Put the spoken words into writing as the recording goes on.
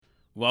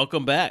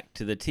Welcome back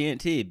to the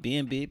TNT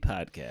B&B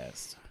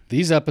podcast.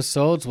 These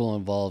episodes will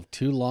involve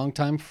two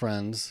longtime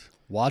friends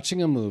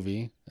watching a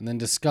movie and then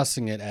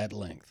discussing it at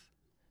length.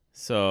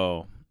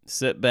 So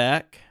sit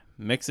back,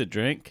 mix a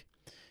drink,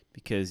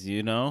 because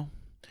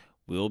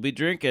we'll be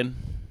drinking.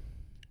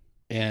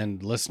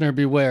 And listener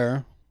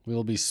beware, we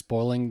will be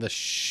spoiling the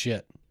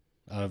shit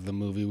out of the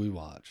movie we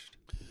watched.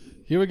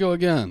 Here we go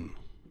again.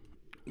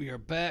 We are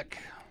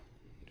back,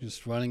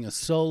 just running a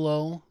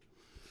solo.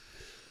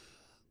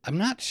 I'm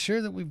not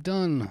sure that we've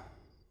done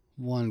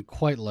one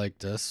quite like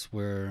this,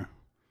 where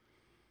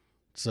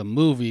it's a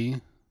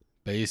movie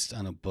based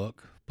on a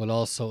book, but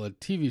also a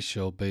TV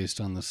show based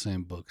on the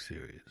same book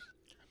series.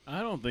 I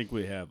don't think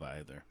we have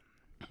either.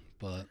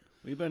 But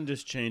We've been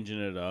just changing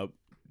it up,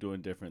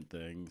 doing different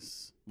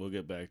things. We'll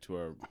get back to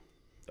our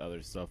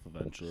other stuff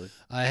eventually.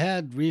 I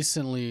had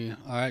recently,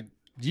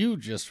 you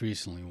just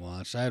recently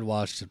watched, I had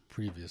watched it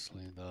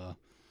previously, the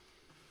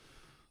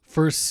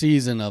first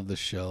season of the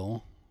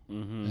show.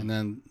 Mm-hmm. And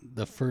then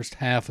the first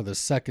half of the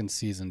second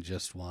season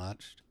just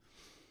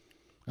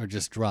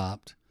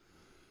dropped.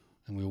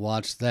 And we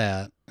watched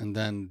that. And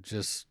then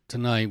just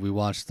tonight we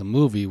watched the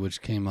movie,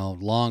 which came out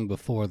long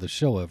before the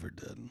show ever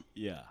did.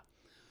 Yeah.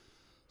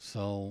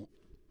 So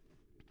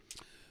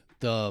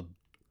the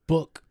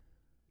book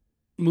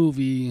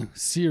movie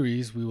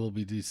series we will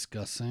be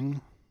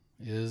discussing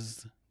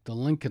is The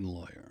Lincoln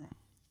Lawyer.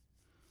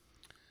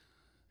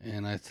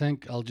 And I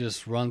think I'll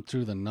just run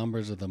through the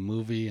numbers of the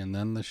movie and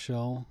then the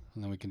show,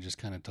 and then we can just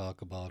kind of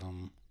talk about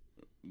them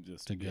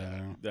Just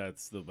together. Yeah,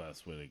 that's the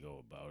best way to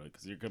go about it,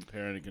 because you're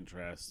comparing and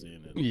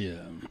contrasting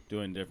and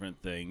doing different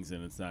things,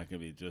 and it's not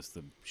going to be just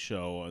the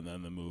show and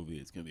then the movie.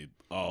 It's going to be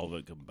all of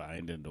it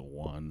combined into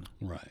one.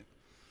 Right.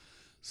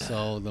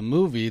 So the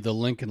movie, The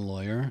Lincoln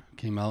Lawyer,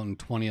 came out in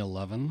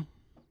 2011.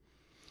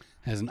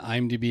 Has an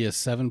IMDb of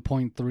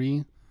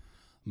 7.3,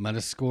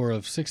 Metascore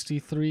of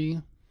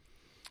 63,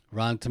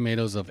 Rotten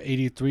Tomatoes of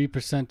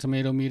 83%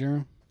 tomato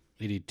meter,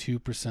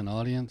 82%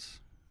 audience.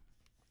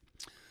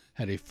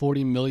 Had a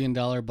 $40 million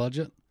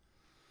budget.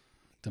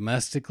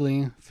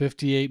 Domestically,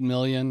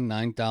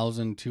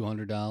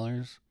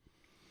 $58,009,200.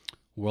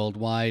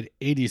 Worldwide,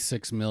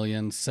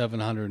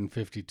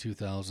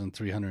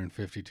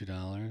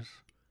 $86,752,352.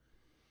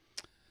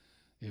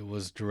 It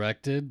was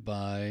directed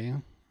by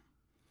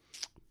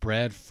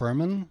Brad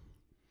Furman,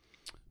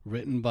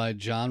 written by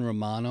John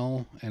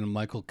Romano and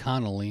Michael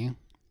Connelly,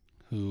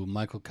 who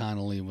Michael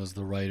Connelly was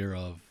the writer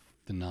of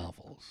the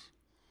novels.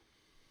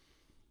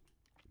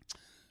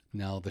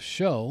 Now the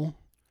show,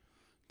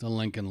 The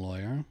Lincoln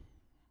Lawyer,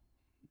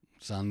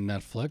 it's on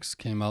Netflix,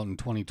 came out in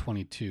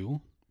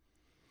 2022.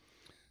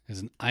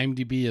 Has an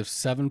IMDb of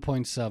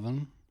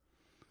 7.7.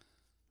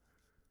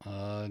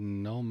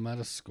 No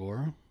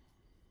Metascore.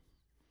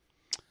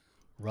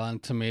 Rotten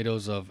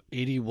Tomatoes of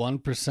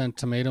 81%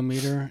 tomato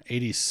meter,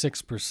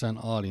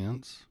 86%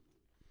 audience.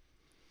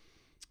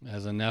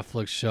 As a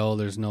Netflix show,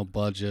 there's no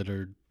budget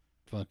or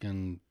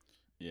fucking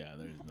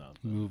there's nothing.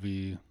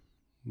 movie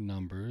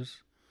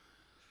numbers.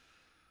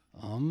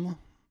 It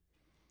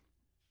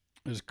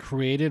was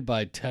created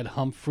by Ted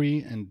Humphrey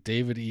and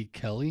David E.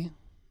 Kelly.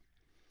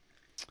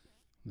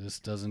 This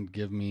doesn't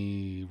give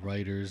me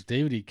writers.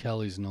 David E.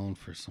 Kelly's known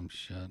for some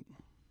shit.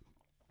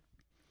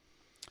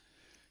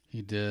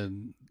 He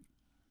did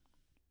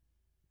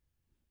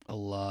a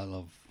lot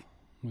of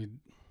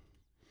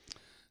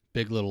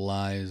Big Little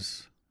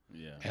Lies.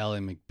 Yeah. Ally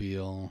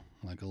McBeal,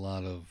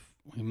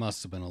 he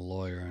must have been a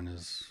lawyer in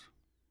his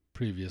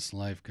previous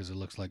life, because it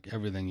looks like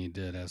everything he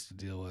did has to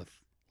deal with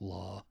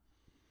law.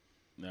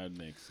 That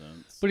makes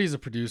sense. But he's a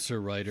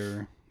producer,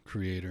 writer,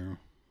 creator.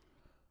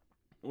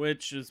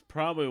 Which is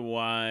probably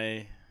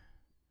why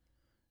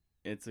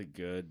it's a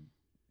good,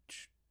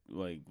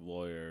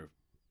 lawyer,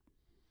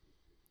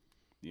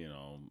 I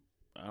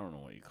don't know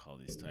what you call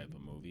these type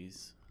of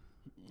movies.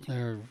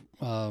 They're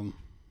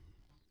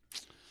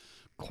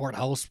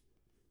courthouse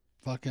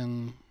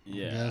fucking,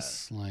 Yeah. I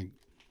guess, I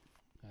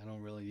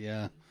don't really,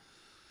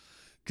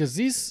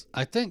 because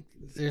I think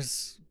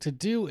there's, to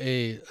do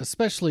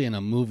especially in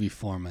a movie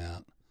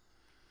format,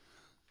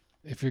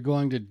 if you're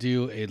going to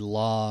do a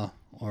law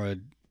or a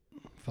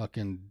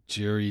fucking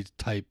jury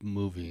type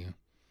movie,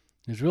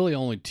 there's really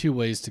only two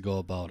ways to go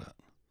about it.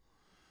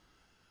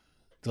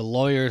 The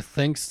lawyer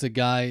thinks the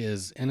guy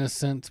is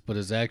innocent but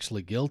is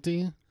actually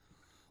guilty,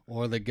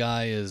 or the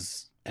guy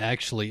is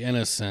actually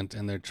innocent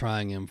and they're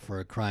trying him for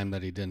a crime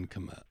that he didn't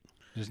commit.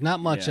 There's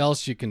not much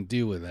else you can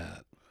do with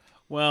that.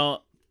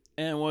 Well,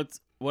 and what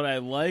I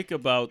like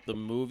about the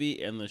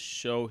movie and the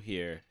show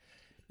here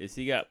is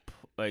he got,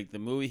 the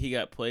movie he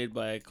got played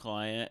by a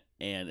client,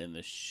 and in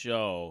the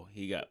show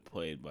he got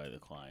played by the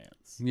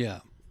clients.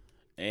 Yeah.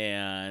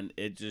 And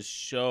it just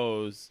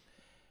shows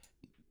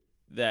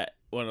that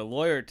when a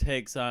lawyer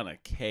takes on a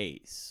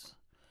case,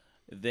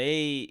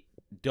 they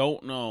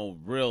don't know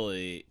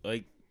really,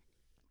 I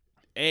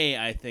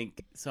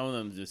think some of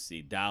them just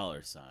see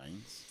dollar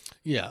signs.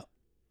 Yeah.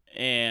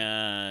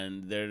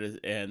 And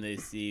they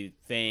see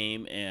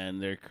fame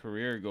and their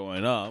career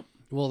going up.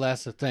 Well,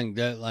 that's the thing.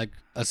 That, like,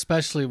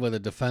 especially with a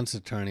defense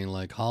attorney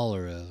like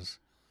Haller is,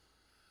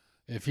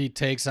 if he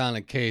takes on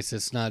a case,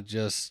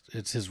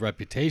 it's his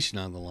reputation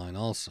on the line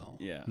also.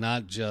 Yeah.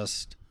 Not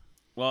just.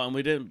 Well, and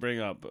we didn't bring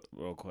up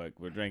real quick.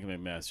 We're drinking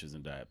McMaster's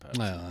and Diet Pepsi.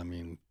 Well, I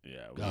mean,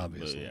 yeah,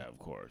 obviously. yeah, of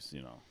course,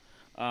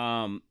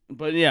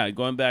 But yeah,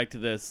 going back to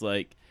this,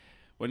 like,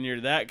 when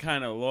you're that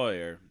kind of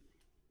lawyer,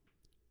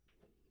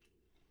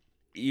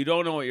 you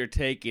don't know what you're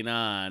taking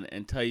on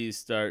until you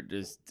start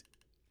just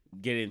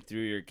getting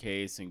through your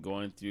case and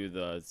going through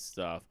the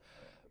stuff.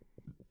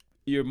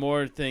 You're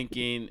more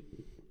thinking.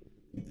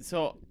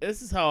 So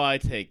this is how I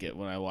take it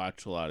when I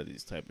watch a lot of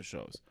these type of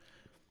shows.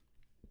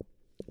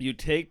 You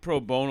take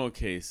pro bono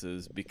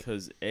cases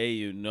because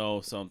you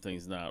know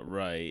something's not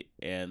right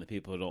and the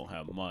people don't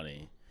have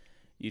money.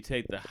 You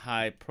take the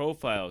high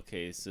profile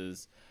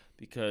cases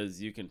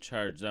because you can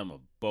charge them a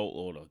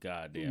boatload of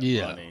goddamn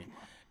money.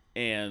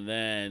 And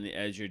then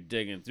as you're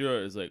digging through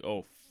it, it's like,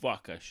 oh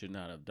fuck, I should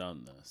not have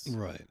done this.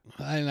 Right.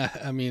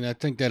 I mean, I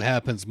think that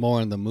happens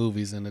more in the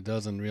movies than it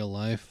does in real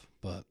life,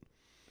 but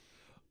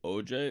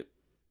OJ?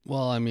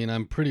 Well, I mean,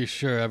 I'm pretty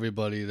sure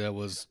everybody that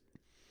was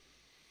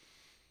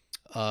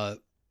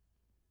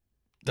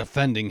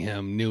defending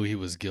him knew he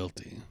was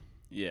guilty.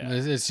 Yeah.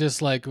 It's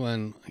just like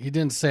when he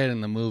didn't say it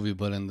in the movie,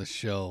 but in the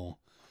show,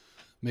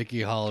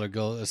 Mickey Haller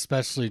goes,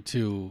 especially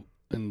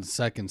in the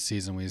second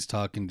season when he's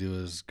talking to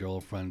his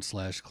girlfriend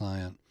 /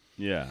 client.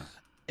 Yeah.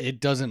 It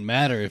doesn't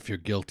matter if you're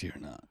guilty or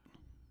not.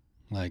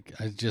 Like,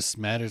 it just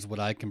matters what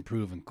I can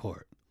prove in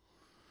court.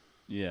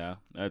 Yeah,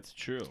 that's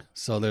true.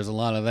 So there's a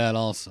lot of that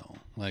also.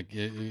 Like,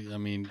 I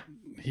mean,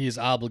 he's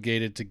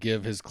obligated to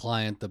give his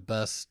client the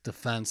best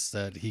defense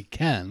that he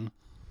can,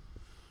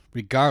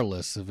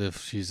 regardless of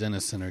if she's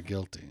innocent or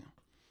guilty.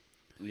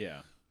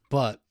 Yeah.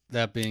 But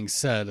that being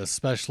said,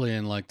 especially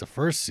in like the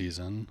first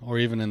season or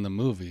even in the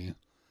movie,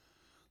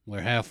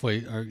 where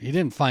he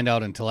didn't find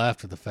out until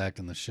after the fact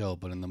in the show,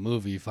 but in the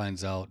movie he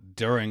finds out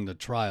during the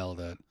trial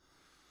that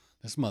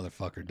this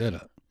motherfucker did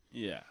it.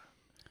 Yeah.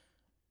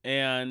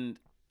 And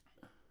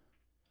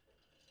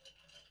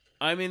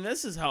I mean,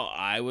 this is how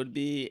I would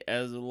be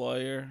as a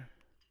lawyer.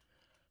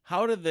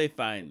 How did they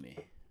find me?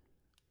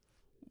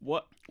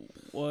 What?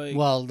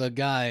 Well, the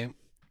guy,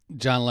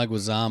 John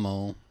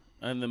Leguizamo,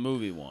 and the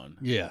movie one.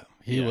 Yeah,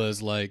 he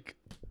was like,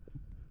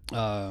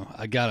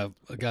 I got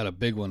a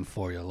big one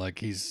for you. Like,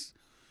 he's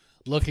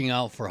looking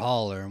out for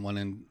Haller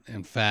when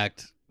in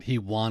fact he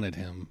wanted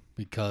him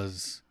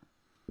because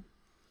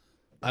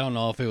I don't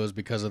know if it was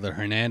because of the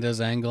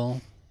Hernandez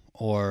angle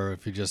or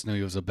if he just knew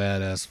he was a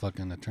badass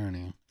fucking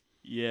attorney.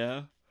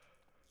 Yeah.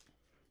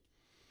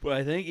 But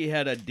I think he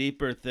had a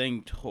deeper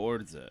thing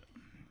towards it.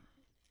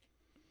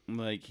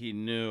 Like, he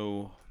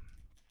knew.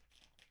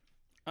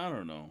 I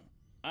don't know.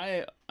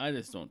 I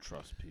just don't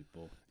trust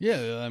people.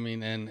 Yeah, I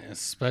mean, and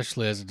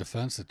especially as a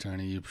defense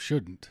attorney, you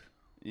shouldn't.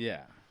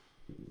 Yeah.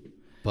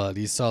 But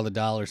he saw the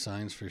dollar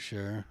signs for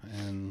sure,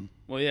 and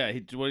well, yeah.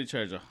 What did he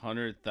charge?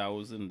 $100,000.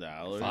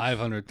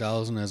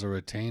 $500,000 as a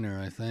retainer,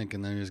 I think,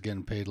 and then he was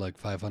getting paid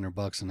like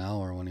 $500 an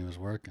hour when he was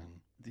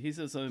working. He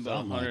said something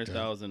about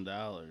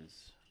 $100,000.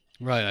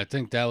 Right, I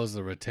think that was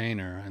the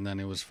retainer, and then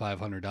it was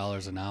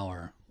 $500 an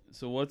hour.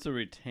 So what's a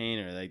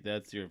retainer? Like,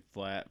 that's your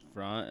flat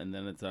front, and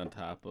then it's on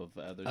top of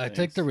other things? I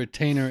think the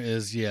retainer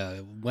is,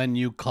 when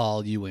you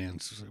call, you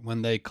answer.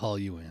 When they call,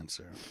 you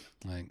answer.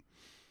 Like,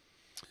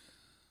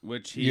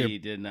 which he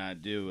did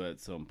not do at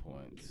some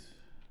point.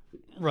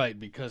 Right,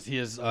 because he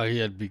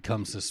had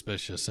become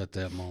suspicious at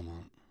that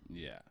moment.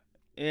 Yeah.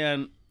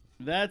 And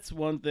that's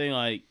one thing,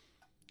 like,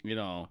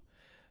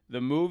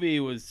 the movie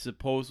was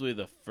supposedly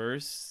the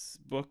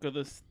first book of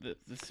the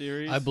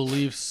series. I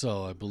believe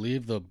so. I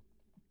believe the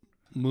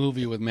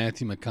movie with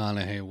Matthew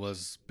McConaughey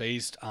was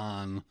based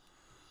on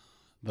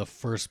the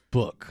first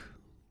book.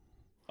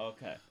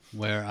 Okay.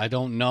 Where I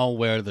don't know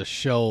where the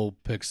show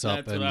picks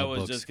up. That's what I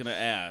was just going to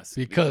ask.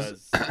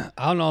 Because I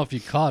don't know if you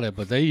caught it,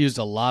 but they used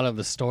a lot of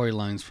the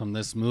storylines from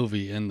this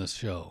movie in the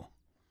show.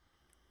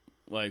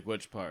 Like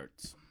which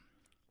parts?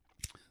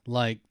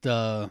 Like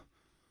the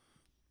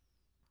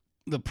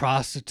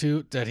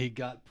prostitute that he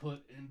got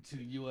put into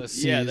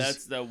USC. Yeah,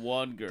 that's the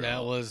one girl.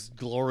 That was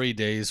Glory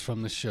Days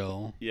from the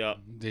show. Yep.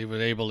 They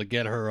were able to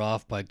get her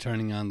off by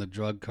turning on the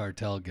drug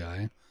cartel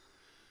guy.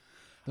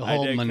 The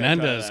whole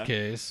Menendez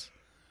case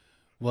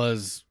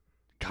was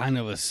kind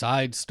of a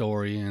side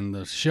story in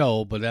the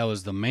show, but that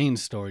was the main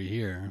story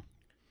here.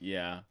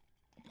 Yeah.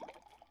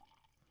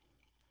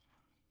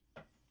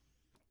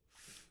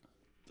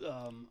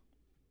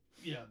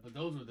 Yeah, but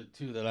those were the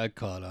two that I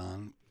caught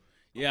on.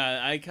 Yeah,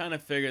 I kind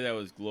of figured that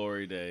was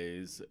Glory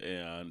Days,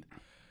 and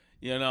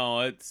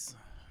it's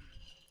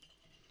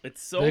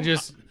so.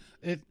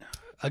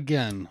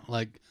 Again,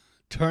 like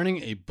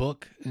turning a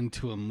book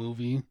into a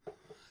movie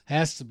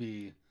has to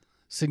be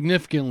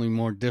significantly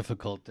more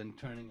difficult than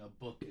turning a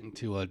book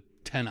into a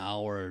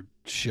 10-hour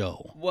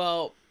show.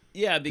 Well,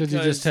 yeah, because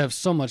you just have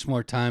so much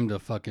more time to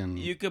fucking.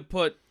 You could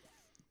put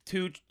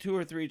two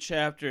or three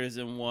chapters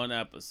in one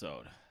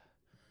episode.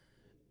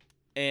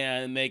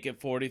 and make it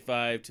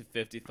 45 to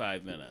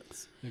 55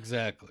 minutes.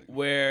 Exactly.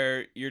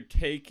 Where you're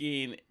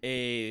taking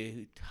a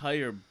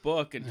entire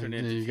book and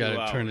turning it into 2 hours. You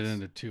got to turn it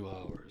into 2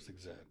 hours,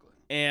 exactly.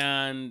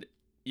 And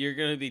you're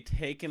going to be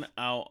taken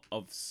out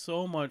of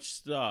so much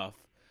stuff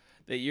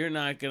that you're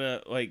not going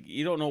to, like,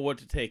 you don't know what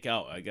to take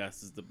out, I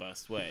guess, is the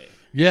best way.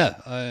 Yeah,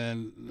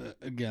 and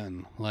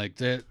again, like,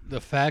 the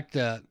fact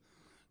that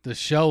the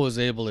show was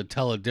able to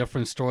tell a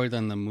different story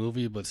than the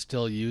movie but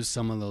still use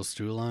some of those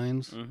through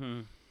lines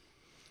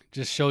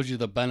just shows you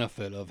the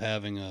benefit of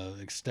having an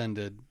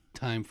extended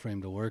time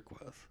frame to work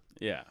with.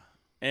 Yeah.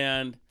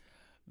 And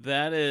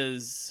that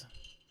is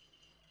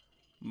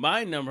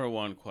my number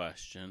one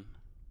question.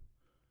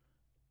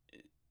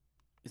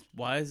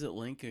 Why is it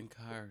Lincoln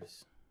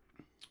Cars?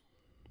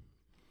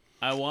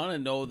 I want to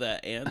know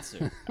that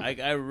answer.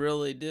 I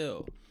really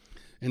do.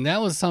 And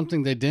that was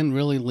something they didn't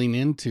really lean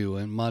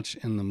into much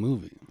in the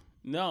movie.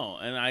 No,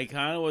 and I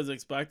kind of was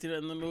expecting it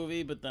in the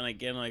movie, but then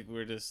again, like we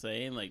were just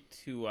saying, like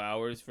 2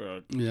 hours for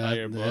an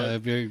entire book. Yeah,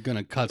 if you're going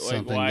to cut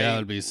something, that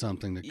would be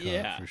something to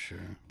cut for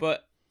sure.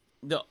 But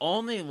the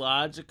only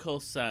logical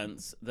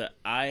sense that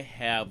I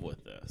have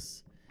with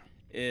this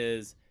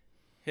is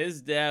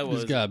his dad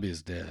was... It's got to be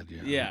his dad,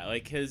 yeah. Yeah,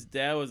 like his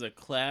dad was a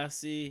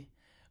classy,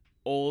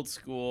 old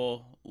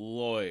school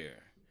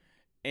lawyer.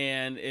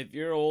 And if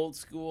you're old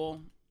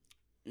school,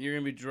 you're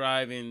going to be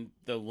driving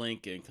the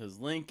Lincoln, because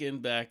Lincoln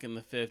back in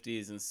the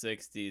 50s and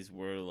 60s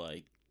were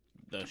like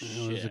the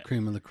shit. It was the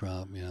cream of the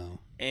crop, yeah.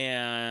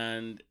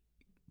 And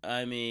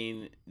I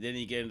mean, then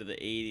you get into the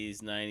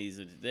 80s, 90s,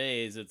 and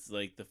today's, it's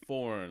like the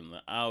Foreign,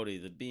 the Audi,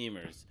 the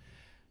Beamers.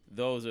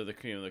 Those are the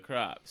cream of the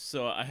crop.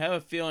 So I have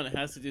a feeling it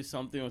has to do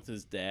something with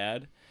his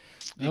dad.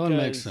 That would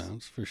make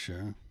sense, for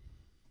sure.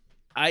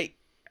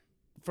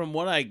 From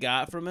what I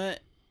got from it,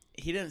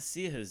 he didn't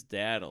see his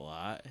dad a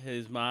lot.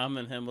 His mom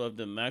and him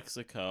lived in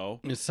Mexico.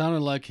 It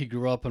sounded like he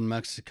grew up in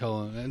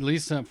Mexico, at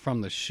least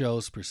from the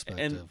show's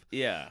perspective. And,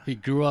 yeah. He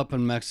grew up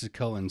in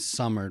Mexico and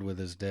summered with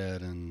his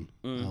dad in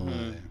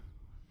LA.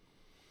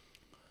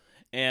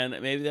 And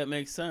maybe that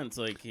makes sense.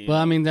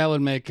 I mean, that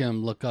would make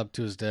him look up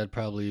to his dad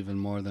probably even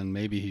more than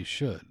maybe he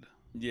should.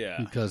 Yeah.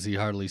 Because he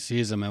hardly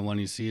sees him, and when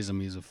he sees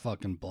him, he's a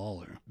fucking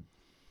baller.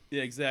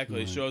 Yeah,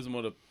 exactly. It shows him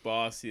what a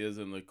boss he is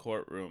in the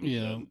courtroom.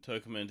 Yeah. And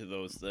took him into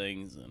those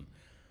things. And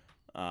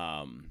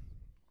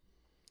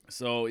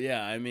so,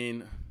 yeah, I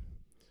mean,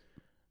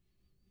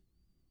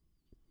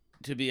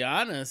 to be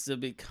honest, it'd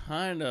be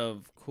kind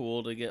of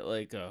cool to get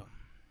like a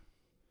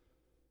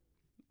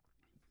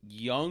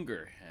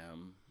younger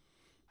him.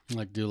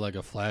 Like do like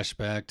a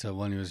flashback to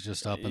when he was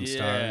just up and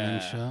starting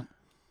and shit.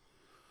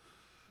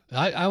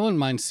 I wouldn't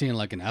mind seeing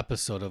like an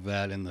episode of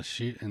that in the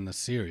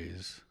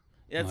series.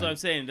 Yeah, that's what I'm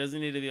saying. It doesn't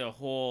need to be a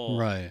whole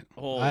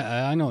Whole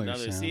I know what you're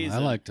saying. Season.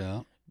 I like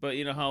that. But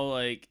you know how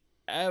like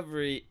a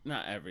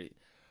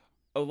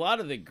lot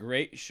of the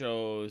great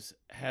shows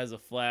has a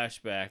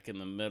flashback in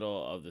the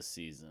middle of the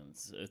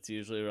seasons. It's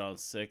usually around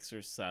 6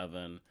 or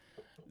 7.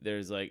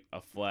 There's like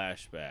a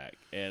flashback,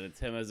 and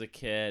it's him as a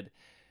kid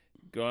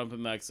growing up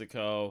in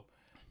Mexico,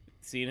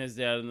 seeing his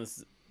dad in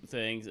the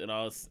things, and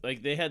all this,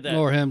 like they had that.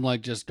 Or him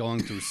like just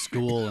going through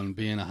school and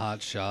being a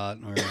hot shot,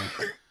 or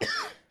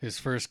his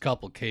first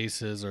couple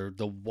cases, or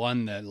the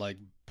one that like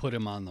put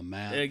him on the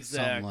map.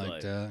 Exactly. Something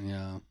like that,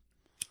 yeah.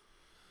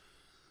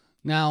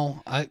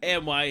 Now,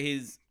 and why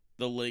he's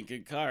the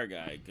Lincoln car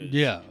guy.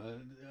 Yeah,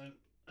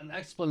 an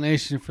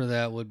explanation for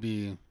that would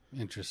be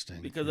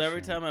interesting. Because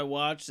every time I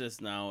watch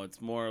this now,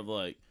 it's more of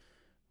like,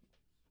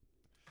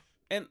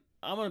 and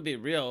I'm gonna be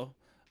real,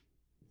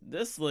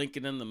 this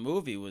Lincoln in the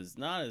movie was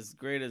not as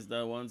great as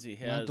the ones he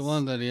has. Not the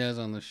one that he has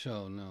on the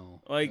show,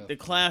 no. Like the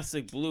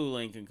classic blue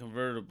Lincoln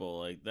convertible,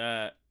 like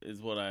that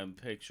is what I'm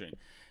picturing.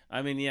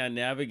 I mean, yeah,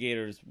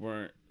 Navigators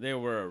were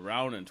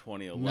around in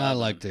 2011. Not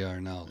like they are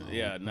now, though.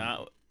 Yeah,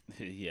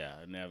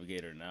 a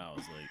Navigator now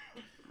is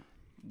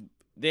like,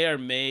 they are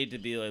made to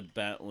be like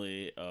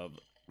Bentley of,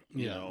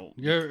 you know.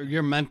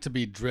 You're meant to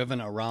be driven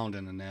around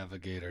in a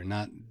Navigator,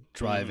 not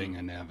driving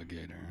a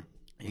Navigator.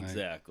 Right?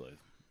 Exactly.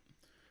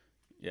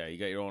 Yeah, you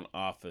got your own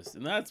office,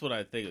 and that's what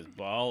I think is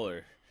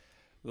baller.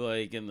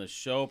 Like in the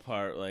show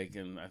part, like,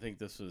 and I think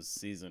this was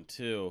season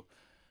 2,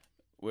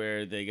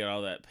 where they get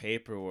all that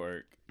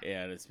paperwork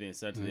and it's being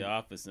sent to the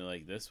office, and they're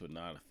like, this would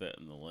not have fit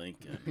in the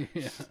Lincoln.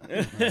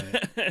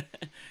 Yeah.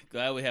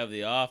 Glad we have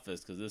the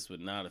office, because this would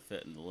not have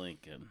fit in the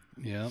Lincoln.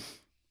 Yep.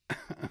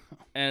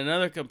 And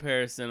another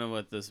comparison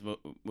with this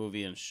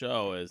movie and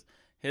show is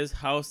his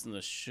house in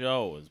the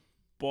show was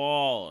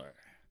baller.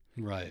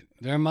 Right.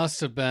 There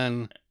must have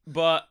been.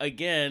 But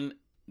again,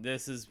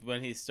 this is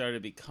when he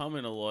started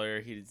becoming a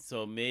lawyer.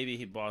 So maybe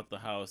he bought the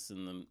house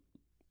in the,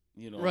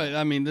 you know. Right.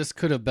 I mean, this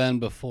could have been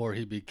before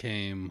he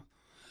became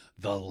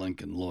the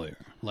Lincoln lawyer,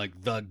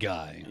 like the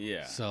guy.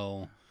 Yeah.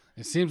 So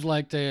it seems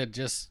like they had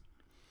just.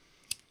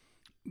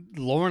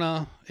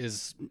 Lorna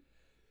is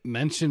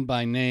mentioned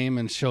by name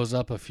and shows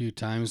up a few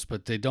times,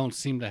 but they don't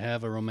seem to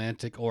have a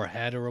romantic or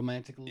had a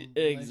romantic relationship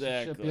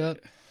exactly yet.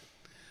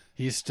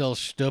 He's still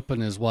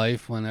stooping his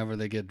wife whenever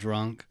they get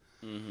drunk.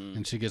 Mm-hmm.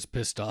 and she gets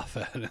pissed off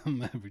at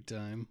him every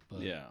time.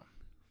 But, Yeah.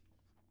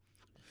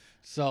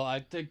 So I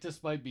think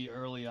this might be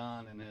early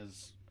on in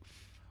his.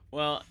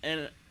 Well,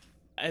 and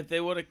if they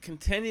would have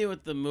continued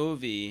with the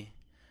movie,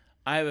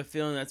 I have a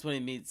feeling that's when he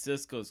meets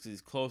Cisco's because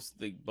he's close to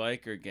the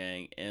biker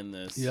gang in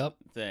this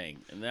thing,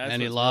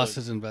 and He lost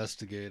his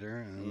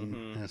investigator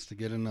and has to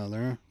get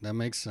another. That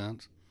makes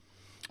sense.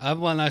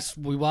 When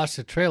we watched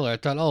the trailer, I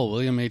thought, oh,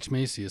 William H.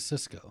 Macy is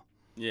Cisco.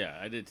 Yeah,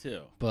 I did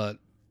too. But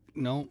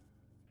no,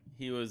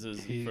 he was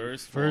his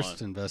first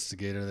one.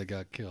 investigator that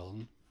got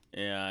killed.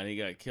 Yeah, and he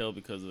got killed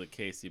because of the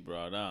case he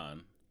brought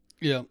on.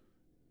 Yep.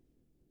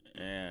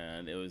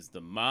 And it was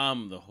the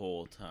mom the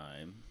whole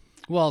time.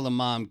 Well, the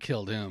mom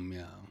killed him,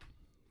 yeah.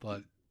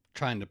 But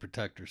trying to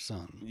protect her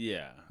son.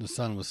 Yeah. The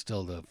son was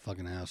still the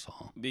fucking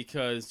asshole.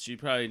 Because she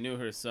probably knew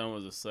her son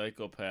was a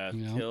psychopath,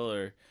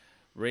 killer,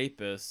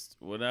 rapist,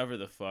 whatever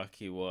the fuck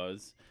he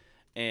was,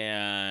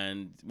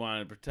 and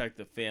wanted to protect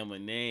the family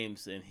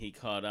names, and he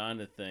caught on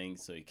to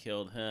things, so he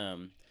killed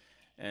him.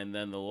 And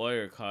then the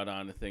lawyer caught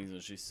on to things,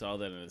 and she saw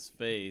that in his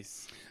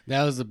face.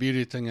 That was the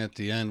beauty thing at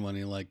the end when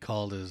he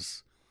called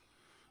his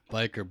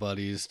biker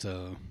buddies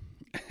to,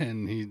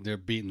 and they're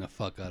beating the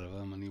fuck out of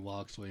him, and he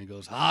walks away and he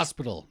goes,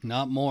 hospital,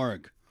 not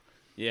morgue.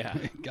 Yeah.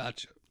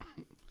 Gotcha.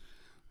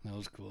 That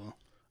was cool.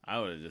 I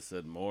would have just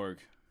said morgue.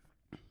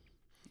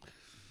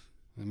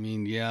 I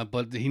mean, yeah,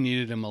 but he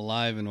needed him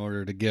alive in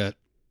order to get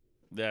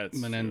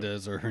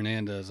Menendez or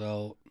Hernandez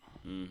out.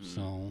 Mm-hmm.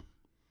 So.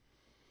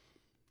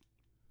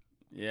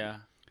 Yeah.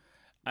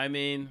 I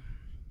mean,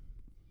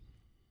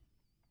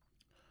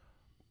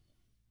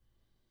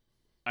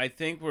 I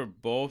think we're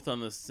both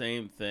on the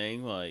same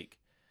thing. Like,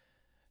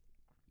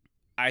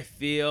 I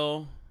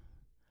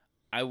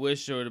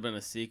wish there would have been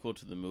a sequel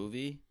to the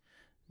movie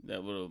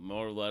that would have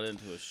more led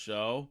into a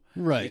show.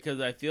 Right.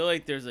 Because I feel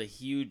like there's a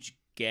huge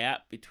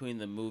gap between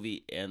the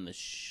movie and the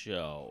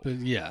show. But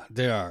yeah,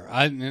 there are.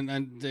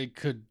 And they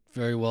could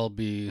very well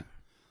be.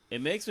 It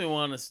makes me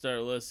want to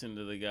start listening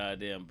to the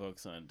goddamn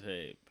books on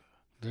tape.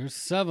 There's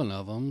 7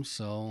 of them,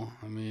 so,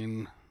 I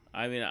mean,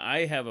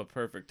 I have a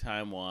perfect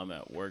time while I'm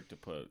at work to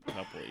put a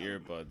couple of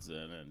earbuds in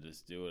and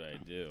just do what I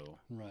do.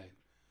 Right.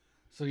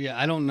 So, yeah,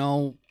 I don't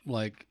know,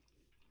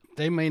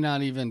 they may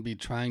not even be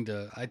trying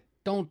to, I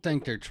don't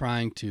think they're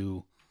trying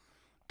to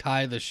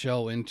tie the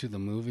show into the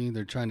movie.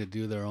 They're trying to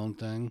do their own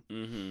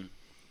thing,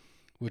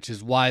 which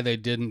is why they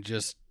didn't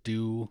just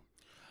do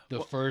the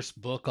first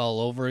book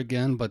all over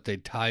again, but they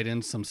tied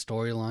in some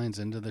storylines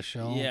into the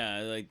show.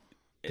 Yeah,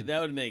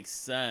 that would make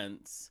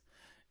sense.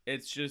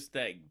 It's just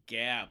that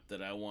gap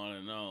that I want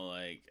to know,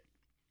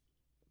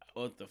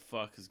 what the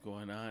fuck is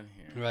going on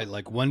here? Right,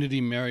 when did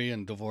he marry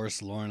and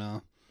divorce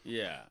Lorna?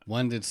 Yeah.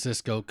 When did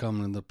Cisco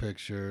come into the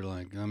picture?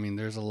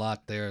 There's a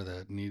lot there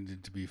that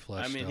needed to be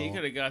fleshed out. He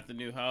could have got the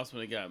new house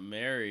when he got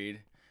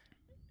married,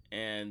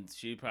 and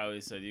she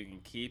probably said, you can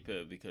keep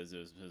it because it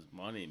was his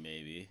money,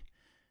 maybe.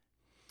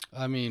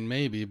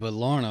 Maybe, but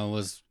Lorna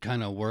was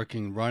kind of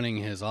running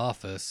his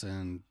office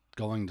and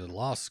going to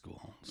law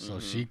school, so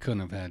she couldn't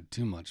have had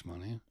too much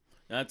money.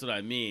 That's what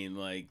I mean,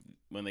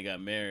 when they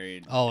got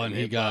married. Oh, and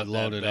he got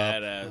loaded up.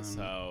 Badass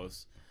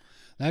house.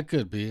 That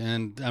could be,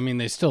 and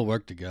they still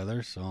work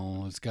together,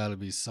 so it's got to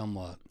be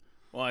somewhat.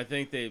 Well, I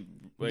think they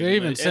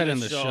even said in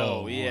the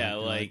show, yeah,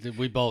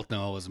 we both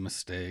know it was a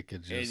mistake.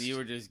 It just, and you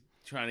were just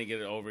trying to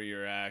get it over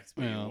your ex,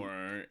 but you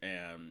weren't,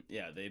 and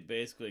they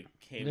basically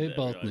came to that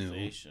both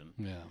realization.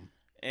 Knew. Yeah,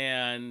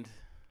 and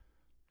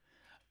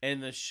in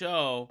the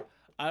show,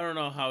 I don't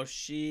know how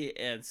she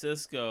and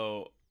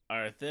Cisco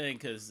are a thing,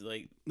 because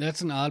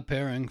that's an odd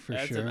pairing for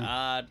sure.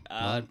 That's an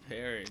odd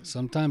pairing.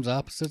 Sometimes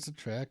opposites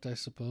attract, I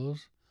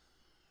suppose.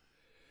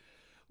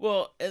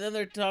 Well, and then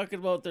they're talking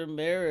about their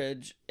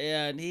marriage,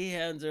 and he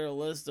hands her a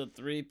list of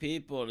 3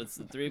 people, and it's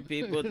the 3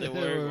 people that they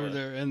work with.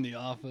 They're in the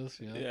office,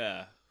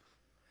 yeah.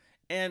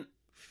 And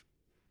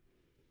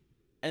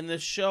the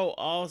show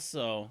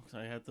also,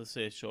 I have to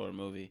say show or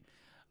movie,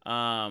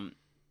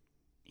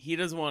 he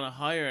doesn't want to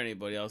hire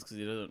anybody else because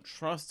he doesn't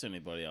trust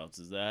anybody else.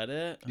 Is that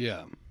it?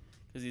 Yeah.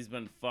 Because he's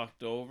been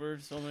fucked over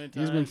so many times?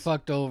 He's been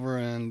fucked over,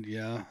 and,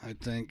 I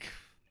think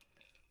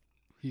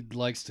he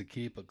likes to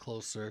keep a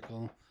close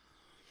circle.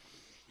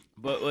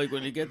 But,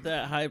 when you get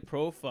that high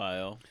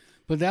profile...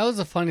 But that was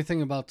the funny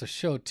thing about the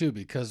show, too,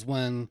 because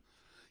when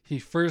he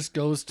first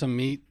goes to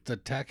meet the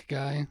tech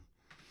guy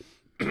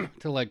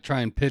to, try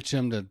and pitch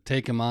him to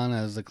take him on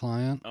as a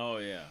client... Oh,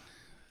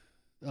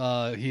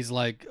 yeah. He's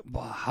like,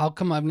 well, how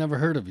come I've never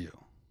heard of you?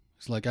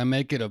 It's like, I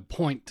make it a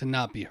point to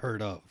not be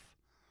heard of.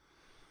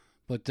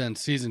 But then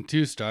season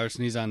 2 starts,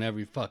 and he's on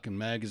every fucking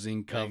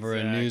magazine cover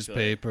and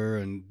newspaper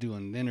and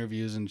doing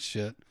interviews and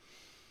shit.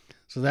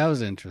 So that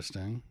was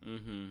interesting.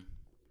 Mm-hmm.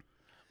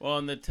 Well,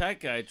 and the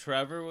tech guy,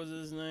 Trevor was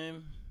his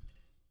name?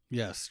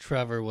 Yes,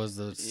 Trevor was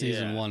the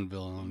season 1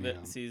 villain.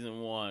 Yeah.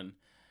 Season 1.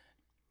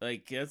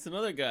 That's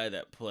another guy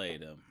that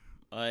played him.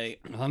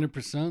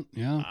 100%,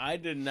 yeah. I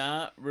did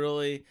not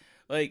really...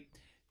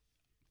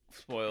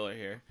 spoiler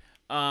here.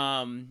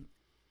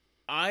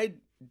 I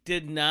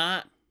did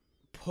not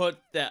put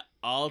that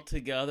all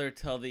together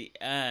till the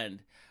end,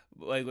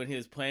 like when he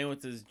was playing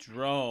with his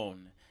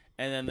drone,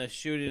 and then the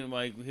shooting,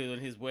 like when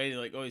he's waiting,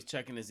 like he's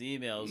checking his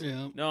emails.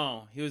 Yeah.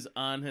 No, he was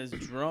on his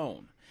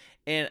drone,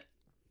 and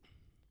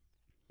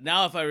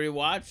now if I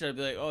rewatch it, I'd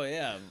be like, oh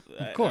yeah,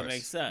 Of course, that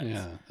makes sense.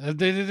 Yeah,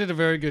 they did a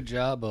very good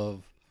job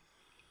of.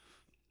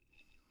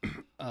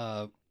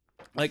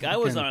 Like I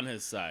was on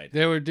his side.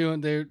 They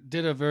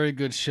did a very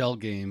good shell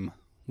game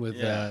with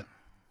that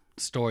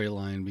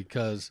storyline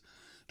because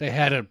they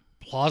had a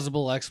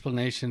plausible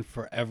explanation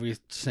for every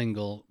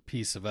single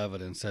piece of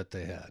evidence that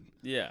they had.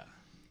 Yeah.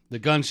 The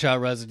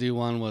gunshot residue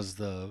one was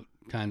the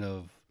kind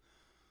of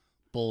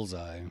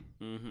bullseye.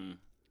 Mm-hmm.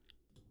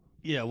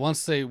 Yeah,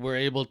 once they were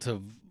able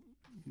to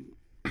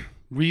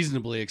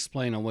reasonably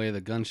explain away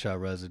the gunshot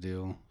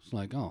residue, it's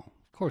like, oh,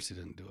 of course he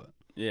didn't do it.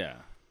 Yeah.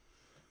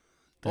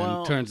 Then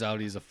Well, turns out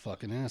he's a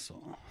fucking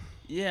asshole.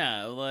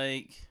 Yeah,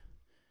 like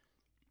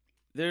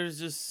there's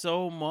just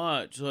so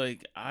much.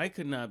 Like I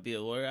could not be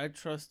a lawyer. I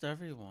trust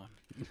everyone.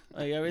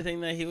 Like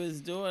everything that he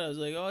was doing, I was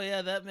like, oh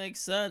yeah, that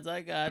makes sense.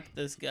 I got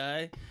this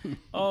guy.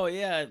 Oh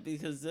yeah,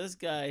 because this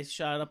guy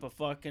shot up a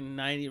fucking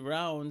 90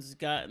 rounds,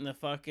 got in the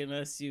fucking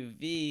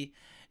SUV,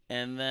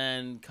 and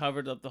then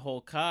covered up the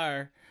whole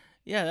car.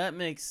 Yeah, that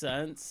makes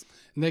sense.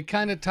 And they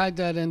kind of tied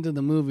that into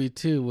the movie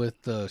too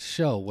with the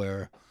show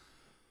where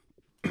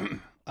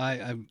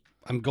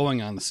I'm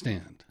going on the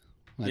stand.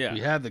 Like Yeah.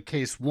 we have the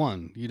case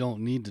won. You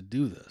don't need to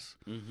do this,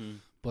 Mm-hmm.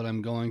 but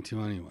I'm going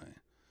to anyway.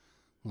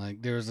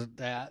 Like there's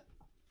that.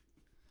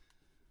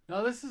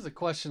 Now this is a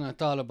question I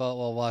thought about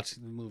while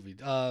watching the movie.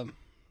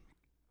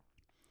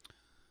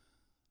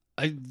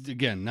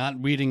 Again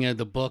not reading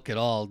the book at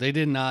all. They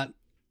did not.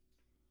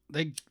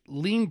 They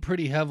lean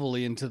pretty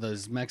heavily into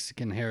this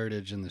Mexican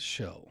heritage in the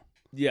show.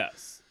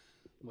 Yes.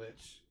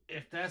 Which,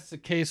 if that's the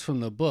case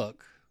from the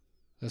book,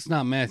 that's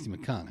not Matthew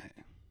McConaughey.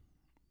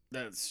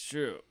 That's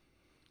true.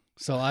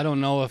 So I don't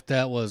know if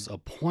that was a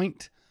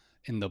point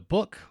in the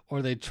book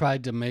or they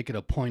tried to make it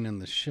a point in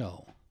the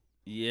show.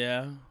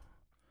 Yeah.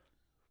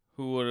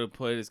 Who would have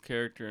played his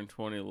character in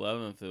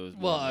 2011 if it was?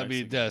 Well, I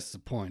mean, that's the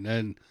point.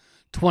 And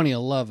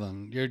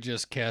 2011, you're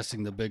just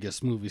casting the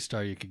biggest movie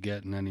star you could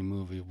get in any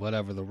movie,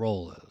 whatever the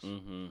role is.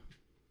 Mm-hmm.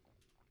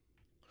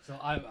 So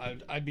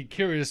I'd be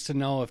curious to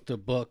know if the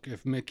book,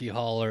 if Mickey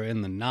Haller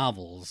in the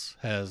novels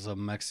has a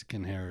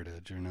Mexican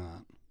heritage or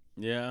not.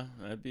 Yeah,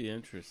 that'd be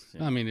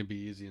interesting. I mean, it'd be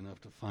easy enough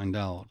to find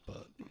out,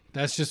 but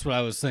that's just what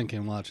I was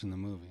thinking watching the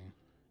movie.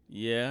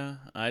 Yeah,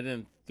 I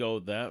didn't go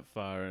that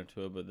far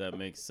into it, but that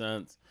makes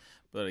sense.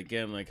 But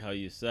again, like how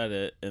you said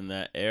it, in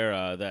that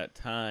era, that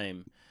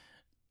time,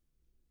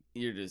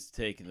 you're just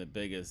taking the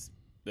biggest.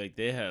 Like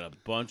they had a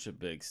bunch of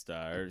big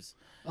stars.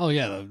 Oh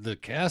yeah, the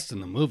cast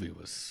in the movie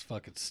was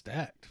fucking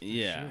stacked.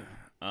 Yeah.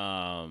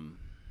 Sure.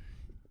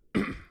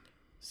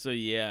 So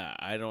yeah,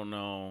 I don't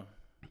know.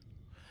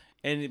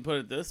 And you put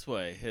it this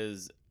way,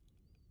 his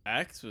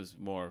ex was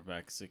more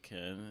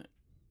Mexican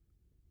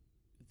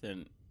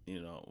than,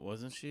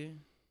 wasn't she?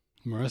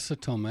 Marissa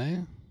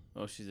Tomei?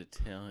 Oh, she's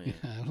Italian.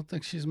 Yeah, I don't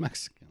think she's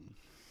Mexican.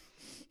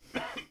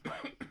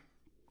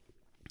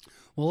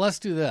 Well, let's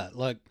do that.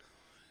 Like,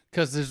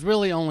 because there's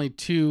really only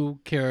two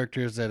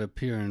characters that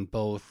appear in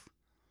both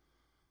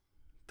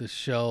the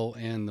show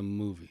and the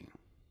movie,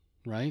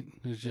 right?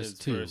 There's just His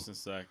two. First and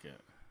second.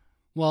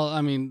 Well,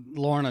 I mean,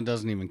 Lorna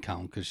doesn't even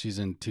count because she's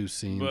in two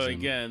scenes. But and-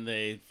 again,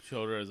 they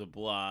showed her as a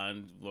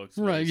blonde. Looks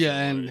right, very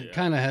yeah, similar, and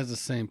kind of has the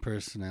same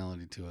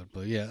personality to it.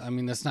 But yeah, I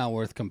mean, it's not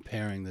worth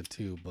comparing the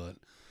two. But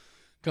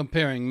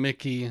comparing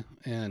Mickey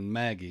and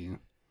Maggie,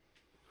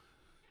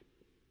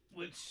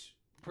 which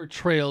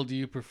portrayal do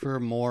you prefer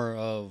more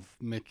of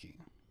Mickey?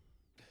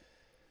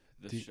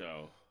 the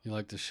show. You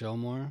like the show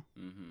more?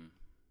 Mm-hmm.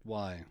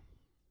 Why?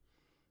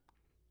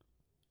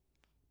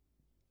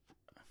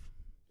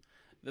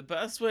 The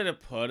best way to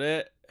put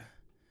it,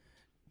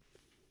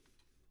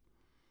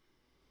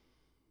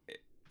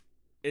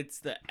 it's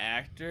the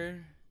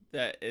actor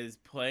that is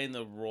playing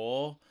the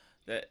role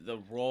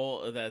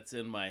that's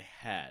in my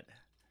head.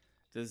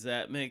 Does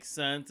that make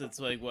sense? It's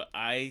like what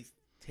I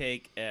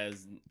take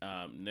as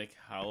Nick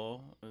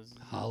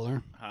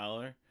Holler.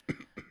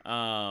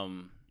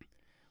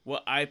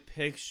 What I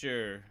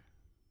picture,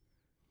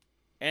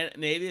 and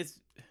maybe it's,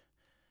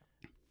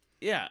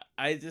 yeah,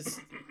 I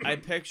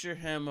picture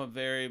him a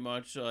very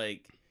much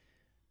like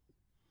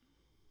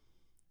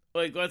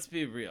let's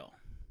be real.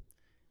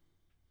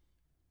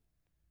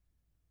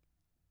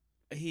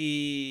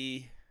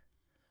 He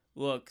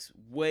looks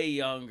way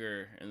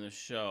younger in the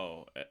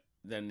show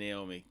than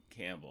Naomi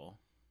Campbell.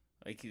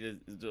 Like it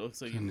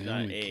looks like he's not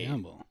Naomi 8.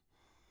 Campbell.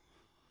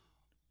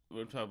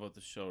 We're talking about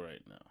the show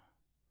right now.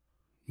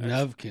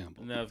 Nev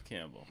Campbell. Nev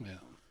Campbell.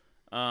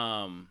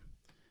 Yeah.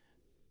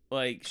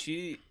 Like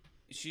she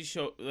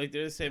showed, like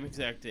they're the same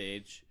exact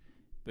age,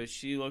 but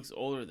she looks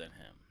older than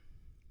him.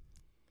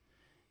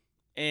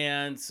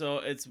 And so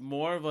it's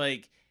more of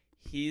like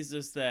he's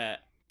just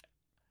that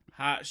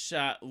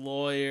hotshot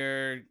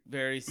lawyer,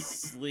 very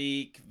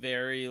sleek,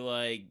 very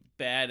like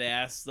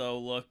badass though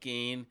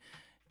looking,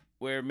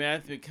 where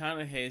Matthew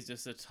McConaughey is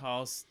just a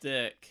tall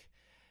stick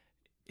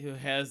who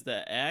has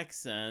the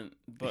accent,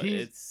 but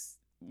it's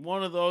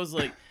one of those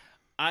like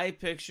I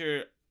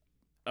picture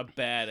a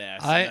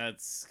badass. And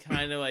that's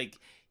kind of like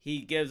he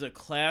gives a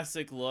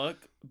classic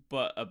look,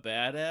 but a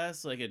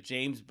badass, like a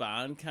James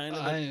Bond kind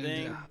of a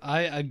thing.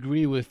 I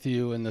agree with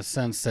you in the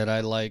sense that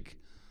I like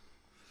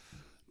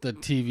the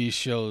TV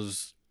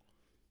show's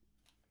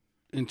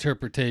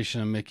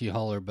interpretation of Mickey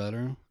Haller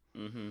better.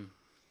 Mm-hmm.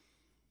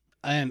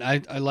 And I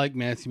like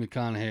Matthew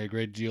McConaughey a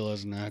great deal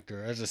as an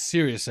actor, as a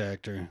serious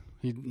actor.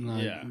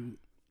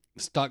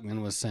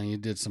 Stuckman was saying he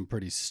did some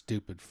pretty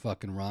stupid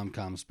fucking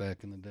rom-coms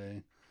back in the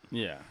day.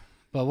 Yeah.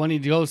 But when he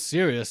goes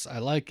serious, I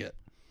like it.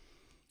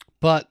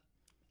 But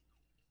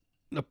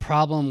the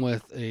problem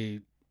with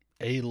a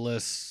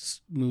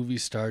A-list movie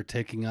star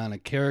taking on a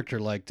character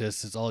like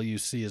this is all you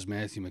see is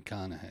Matthew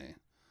McConaughey.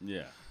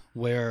 Yeah.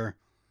 Where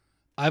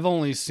I've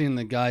only seen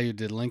the guy who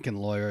did Lincoln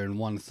Lawyer in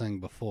one thing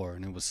before,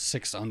 and it was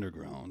Six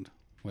Underground,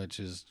 which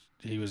is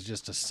he was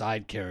just a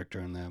side character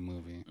in that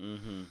movie.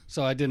 Mm-hmm.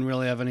 So I didn't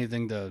really have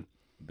anything to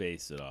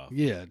base it off.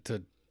 Yeah,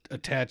 to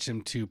attach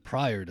him to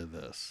prior to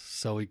this.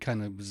 So he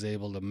kind of was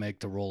able to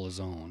make the role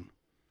his own.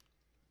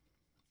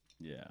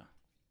 Yeah.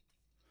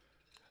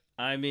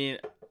 I mean,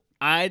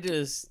 I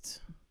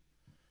just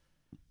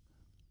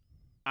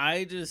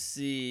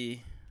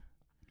see,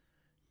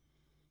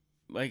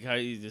 like how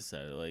you just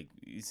said it, like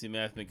you see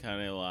Matthew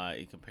McConaughey a lot,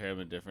 you compare him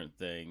to different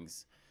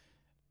things.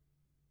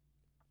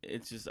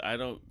 It's just I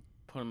don't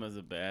put him as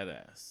a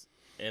badass.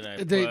 And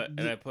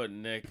I put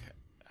Nick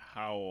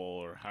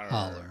Holler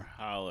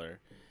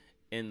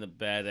in the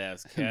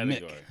badass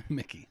category.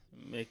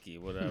 Mickey,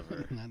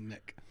 whatever. Not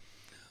Nick.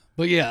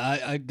 But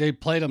yeah, they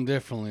played him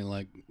differently.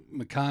 Like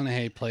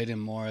McConaughey played him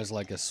more as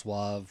like a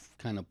suave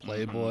kind of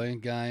playboy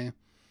guy,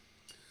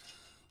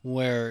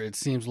 where it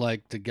seems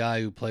like the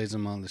guy who plays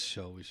him on the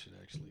show, we should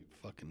actually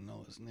fucking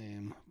know his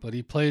name, but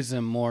he plays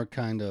him more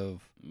kind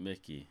of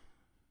Mickey.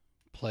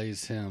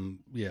 Plays him,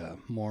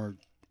 more.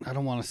 I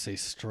don't want to say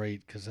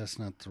straight because that's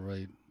not the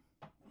right.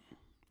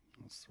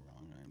 That's the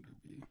wrong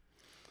IMDb.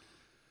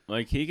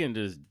 Like he can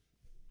just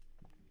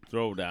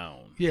throw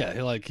down. Yeah,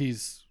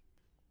 he's.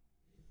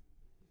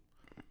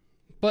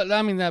 But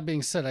I mean, that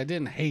being said, I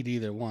didn't hate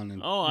either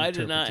one. I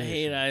did not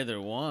hate either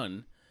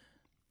one,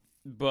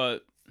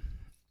 but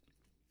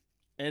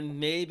and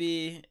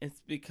maybe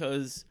it's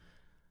because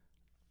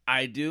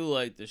I do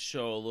like the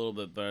show a little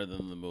bit better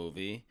than the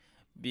movie.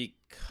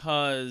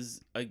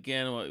 Because,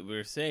 again, what we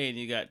were saying,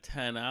 you got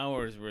 10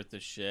 hours worth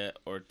of shit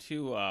or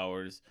 2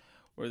 hours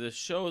where the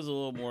show is a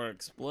little more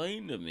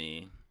explained to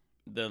me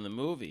than the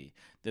movie.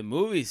 The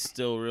movie's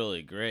still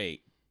really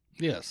great.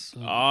 Yes.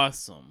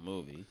 Awesome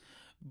movie.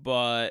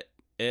 But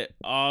it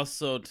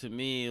also, to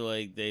me,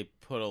 like, they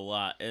put a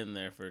lot in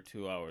there for a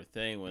 2-hour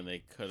thing when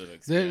they could have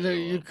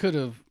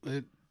expanded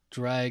it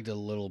dragged a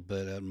little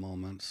bit at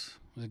moments.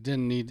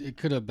 It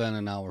could have been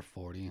an hour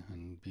 40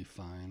 and be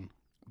fine.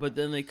 But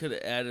then they could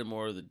have added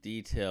more of the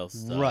detail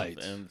stuff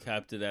and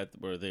kept it at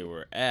where they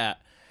were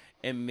at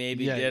and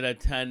maybe did a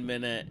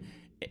 10-minute,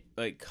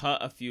 like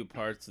cut a few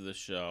parts of the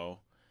show,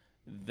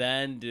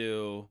 then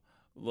do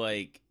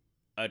like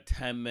a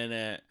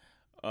 10-minute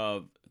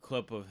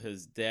clip of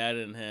his dad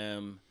and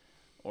him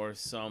or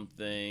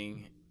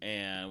something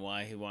and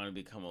why he wanted to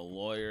become a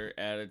lawyer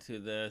added to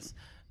this.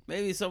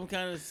 Maybe some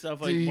kind of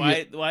stuff like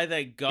why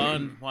that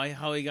gun,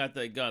 how he got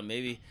that gun.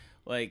 Maybe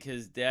like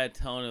his dad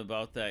telling him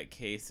about that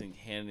case and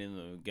handing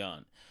him the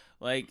gun.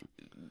 Like,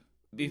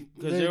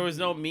 because there was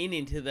no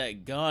meaning to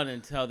that gun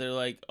until they're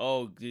like,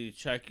 oh, did you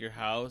check your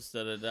house?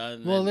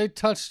 Well, they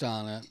touched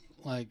on it.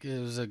 Like, it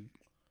was a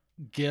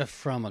gift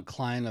from a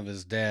client of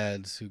his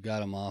dad's who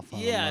got him off on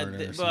a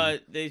murder.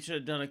 But they should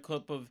have done a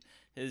clip of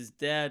his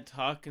dad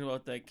talking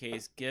about that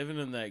case, giving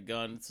him that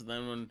gun. So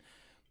then when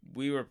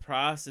we were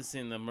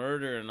processing the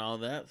murder and all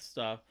that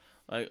stuff,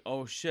 like,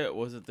 oh shit,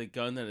 was it the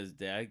gun that his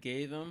dad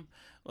gave him?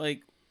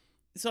 Like,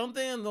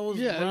 something in those.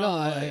 Yeah, no,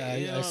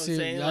 I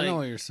see. I know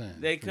what you're saying.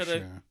 They could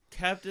have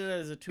kept it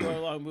as a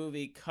 2-hour-long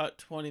movie, cut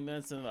 20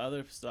 minutes of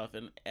other stuff,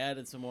 and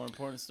added some more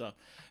important stuff.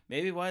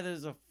 Maybe why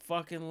there's a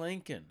fucking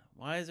Lincoln.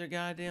 Why is there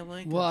goddamn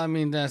Lincoln? Well, I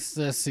mean, that's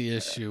the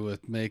issue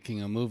with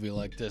making a movie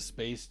like this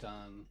based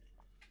on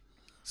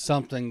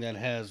something that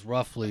has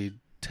roughly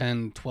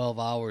 10, 12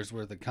 hours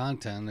worth of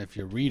content if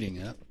you're reading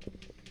it.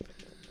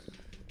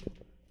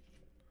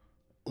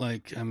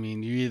 Like, I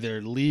mean, you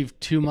either leave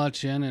too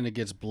much in and it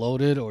gets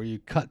bloated, or you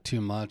cut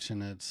too much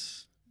and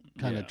it's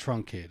kind of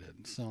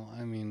truncated. So,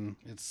 I mean,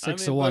 it's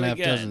 6 of one, half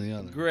dozen of the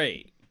other.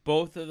 Great.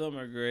 Both of them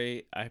are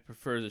great. I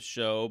prefer the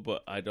show,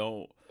 but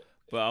I'll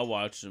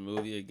watch the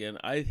movie again.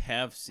 I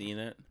have seen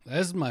it.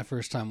 This is my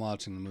first time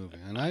watching the movie,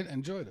 and I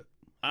enjoyed it.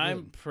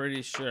 I'm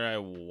pretty sure I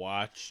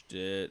watched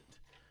it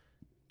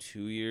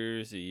 2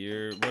 years, a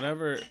year,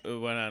 whenever it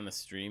went on a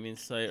streaming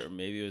site, or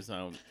maybe it was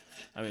on.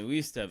 I mean, we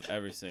used to have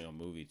every single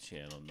movie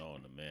channel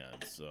known to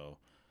man, so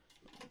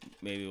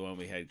maybe when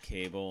we had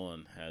cable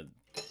and had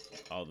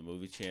all the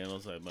movie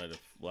channels, I might have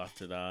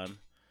left it on.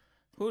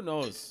 Who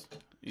knows?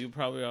 You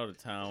probably out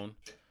of town.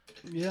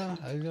 Yeah,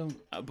 I don't.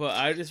 But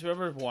I just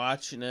remember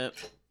watching it,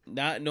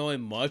 not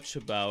knowing much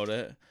about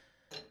it,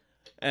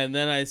 and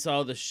then I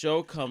saw the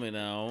show coming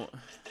out,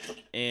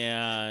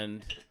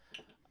 and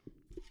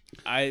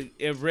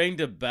it rang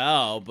a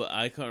bell, but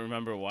I couldn't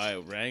remember why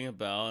it rang a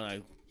bell,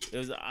 and it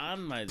was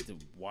on my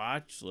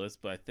watch list,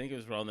 but I think it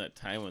was around that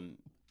time when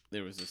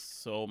there was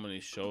just so many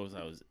shows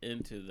I was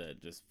into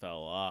that just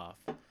fell off.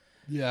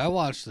 Yeah, I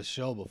watched the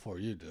show before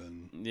you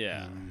did.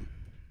 Yeah.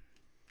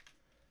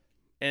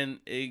 And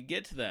it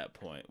get to that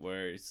point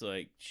where it's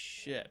like,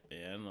 shit,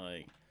 man,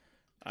 like,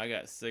 I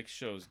got 6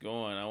 shows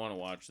going. I want to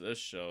watch this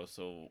show.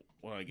 So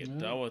when I get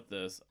done with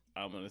this,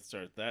 I'm going to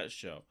start that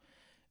show.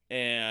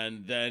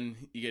 And then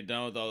you get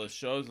done with all the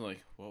shows and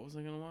like, what was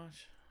I going to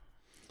watch?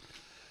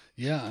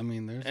 Yeah, I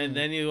mean, there's. And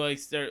then you like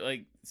start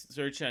like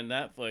search on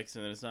Netflix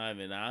and it's not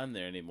even on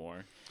there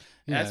anymore.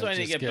 Yeah, that's why I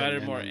need to get better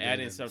more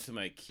adding stuff to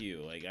my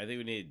queue. Like, I think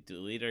we need to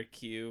delete our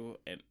queue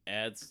and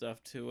add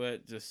stuff to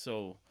it just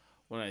so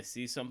when I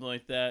see something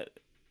like that,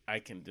 I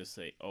can just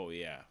say, oh,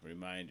 yeah,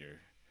 reminder.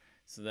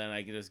 So then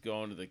I can just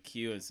go into the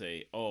queue and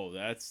say, oh,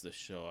 that's the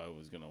show I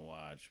was going to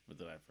watch, but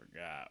then I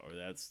forgot, or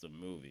that's the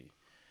movie.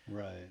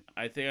 Right.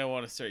 I think I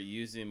want to start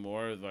using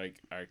more of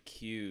like our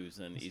queues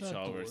and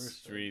all of our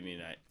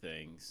streaming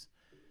things.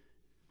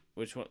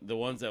 Which one? The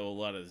ones that will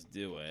let us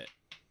do it,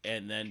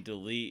 and then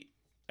delete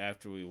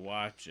after we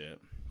watch it.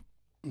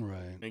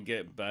 Right. And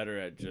get better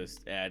at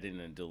just adding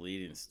and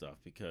deleting stuff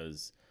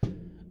because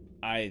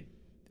I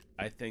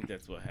think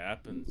that's what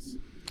happens.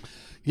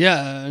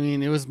 Yeah, I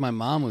mean, it was my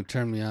mom who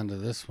turned me on to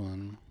this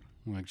one.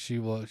 Like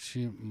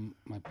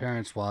my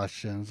parents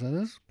watched it and said,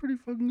 "This is pretty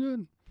fucking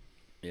good."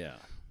 Yeah,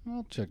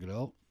 I'll check it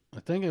out. I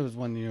think it was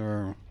when you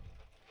were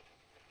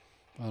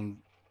on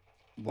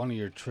one of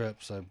your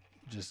trips. I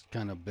just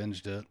kind of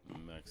binged it.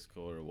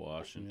 Mexico or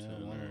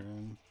Washington, Yeah, or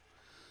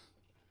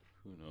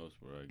who knows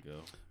where I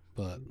go.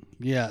 But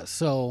yeah,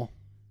 so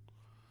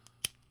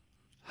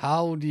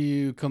how do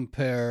you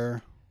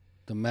compare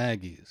the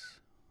Maggies?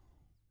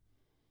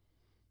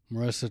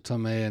 Marissa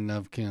Tomei and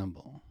Neve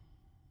Campbell.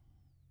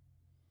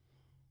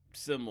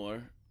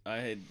 Similar.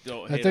 I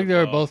think they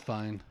were both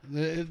fine.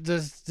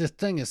 The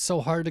thing is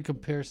so hard to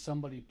compare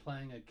somebody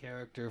playing a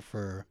character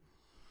for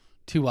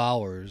 2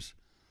 hours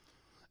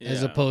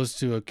as opposed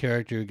to a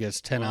character who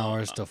gets 10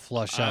 hours to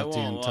flush out the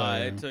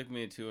entire. It took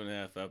me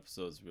 2.5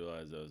 episodes to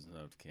realize that was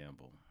Neve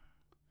Campbell.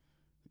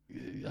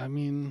 I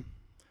mean,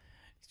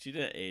 she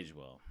didn't age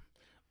well,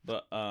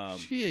 but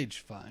she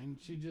aged fine.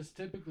 She just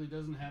typically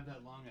doesn't have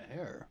that long of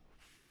hair.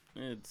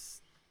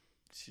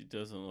 She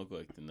doesn't look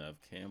like the Neve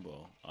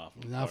Campbell off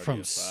of Not Party from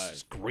of Five.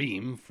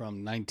 Scream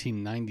from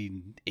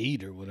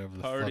 1998 or whatever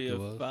the Party fuck it was.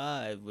 Party of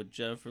Five with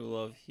Jennifer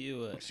Love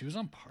Hewitt. She was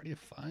on Party of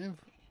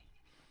Five?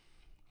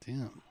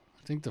 Damn.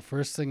 I think the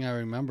first thing I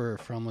remember her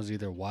from was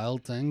either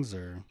Wild Things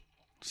or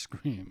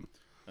Scream.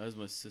 That was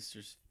my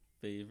sister's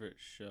favorite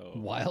show.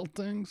 Wild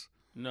Things?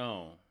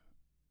 No.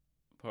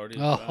 Party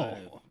of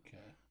Five. Okay.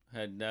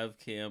 Had Neve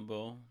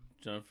Campbell,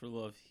 Jennifer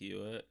Love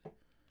Hewitt.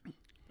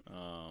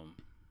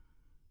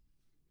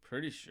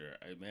 Pretty sure.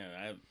 I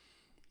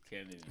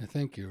can't even. I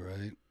think you're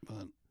right,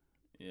 but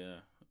yeah.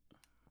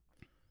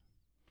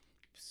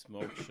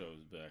 Smoke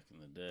shows back in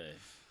the day.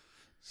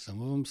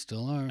 Some of them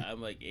still are. I'm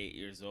like 8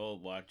 years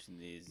old watching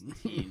these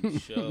teen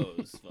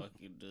shows.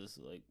 Fucking just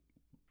like,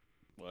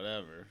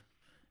 whatever.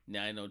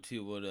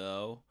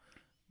 90210.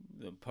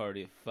 The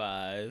Party of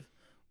Five.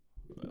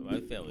 My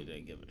family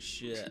didn't give a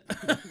shit.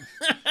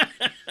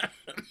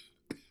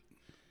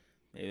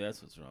 Maybe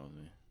that's what's wrong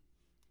with me.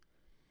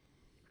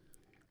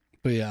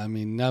 But yeah, I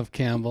mean, Neve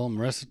Campbell,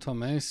 Marissa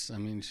Tomei, I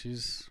mean,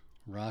 she's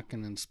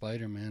rocking in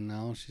Spider-Man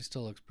now. She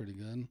still looks pretty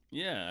good.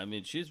 Yeah, I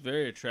mean, she's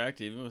very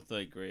attractive, even with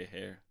like gray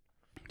hair.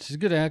 She's a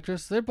good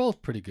actress. They're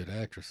both pretty good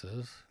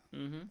actresses.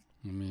 Mm-hmm.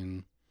 I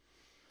mean...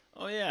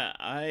 Oh, yeah,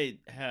 I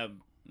have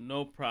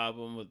no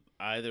problem with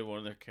either one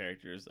of their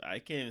characters. I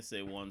can't even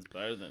say one's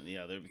better than the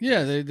other.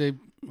 Yeah, they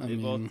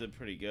both did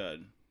pretty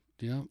good.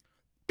 Yeah.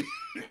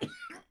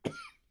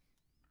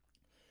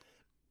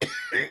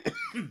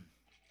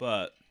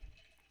 But...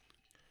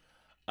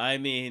 I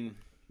mean,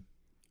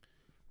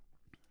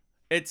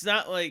 it's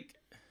not like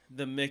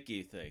the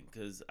Mickey thing,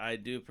 because I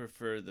do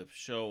prefer the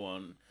show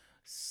one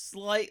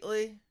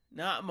slightly,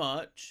 not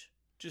much,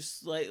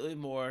 just slightly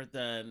more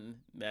than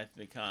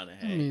Matthew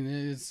McConaughey. I mean,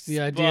 it's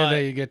the idea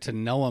that you get to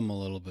know him a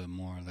little bit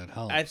more that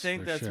helps. I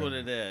think that's what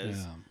it is.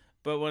 Yeah.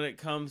 But when it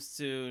comes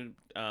to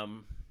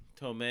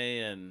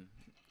Tomei and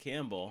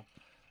Campbell,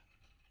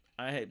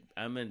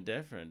 I'm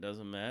indifferent.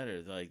 Doesn't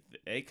matter. Like,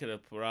 they could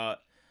have brought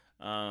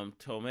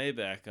Tomei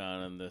back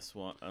on the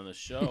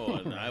show,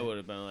 and I would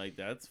have been like,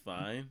 "That's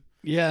fine."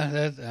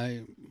 Yeah,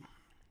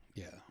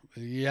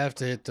 you have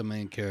to hit the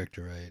main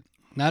character right.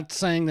 Not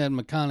saying that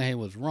McConaughey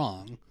was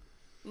wrong.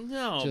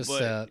 No, just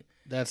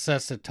that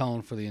sets the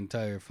tone for the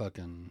entire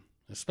fucking,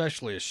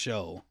 especially a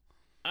show.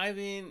 I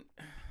mean,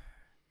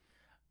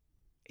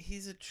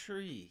 he's a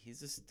tree.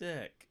 He's a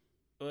stick.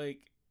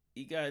 Like,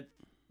 you got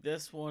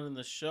this one in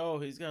the show.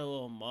 He's got a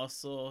little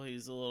muscle.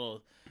 He's a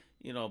little,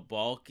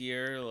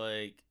 bulkier.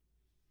 Like.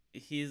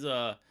 he's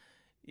a,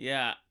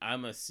 yeah,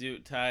 I'm a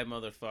suit tie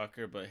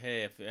motherfucker, but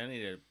hey, if I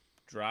need to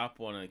drop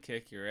one and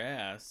kick your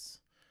ass,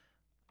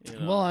 you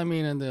know. Well, I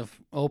mean, in the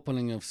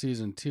opening of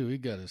season 2, he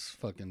got his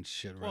fucking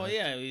shit right. Well,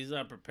 yeah, he's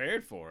not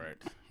prepared for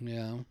it.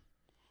 Yeah.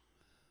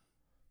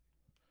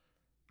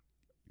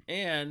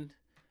 And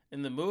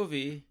in the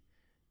movie,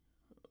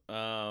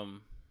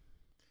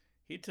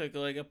 he took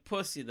like a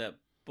pussy that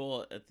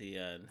bullet at the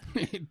end.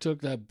 He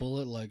took that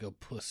bullet like a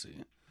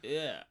pussy.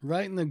 Yeah.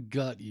 Right in the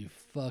gut, you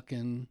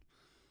fucking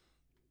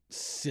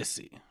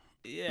sissy.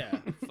 Yeah,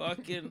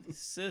 fucking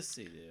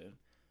sissy, dude.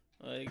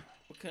 Like,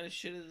 what kind of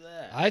shit is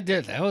that?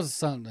 That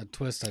was a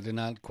twist I did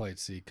not quite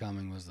see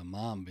coming, was the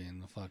mom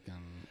being the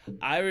fucking...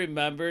 I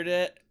remembered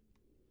it.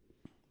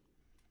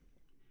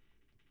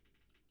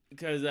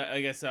 Because,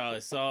 like I said, I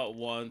saw it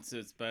once.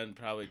 It's been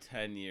probably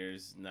 10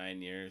 years,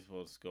 9 years.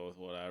 We'll just go with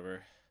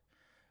whatever.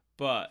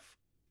 But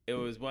it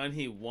was when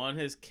he won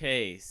his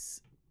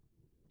case,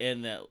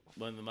 and that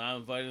when the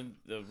mom invited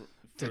him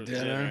for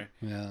dinner.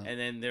 Yeah. And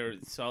then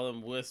saw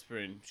them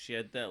whispering. She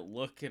had that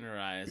look in her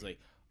eyes, like,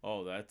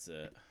 "Oh, that's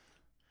it."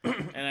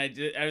 And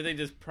everything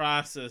just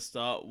processed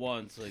all at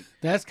once. Like,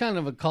 that's kind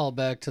of a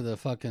callback to the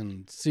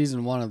fucking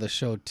season 1 of the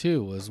show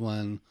too. Was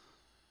when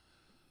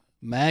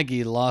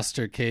Maggie lost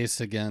her case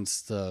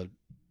against the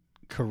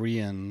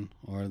Korean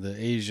or the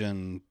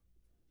Asian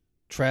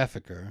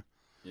trafficker.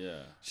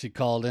 yeah, She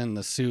called in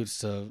the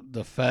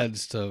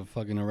feds to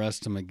fucking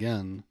arrest him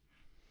again.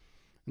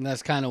 And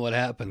that's kind of what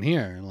happened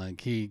here.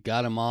 Like, he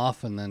got him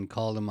off and then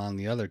called him on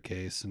the other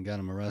case and got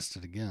him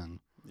arrested again.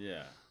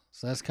 yeah,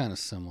 So that's kind of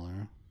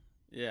similar.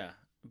 yeah.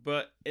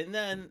 But and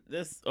then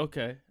this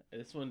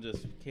one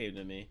just came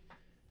to me.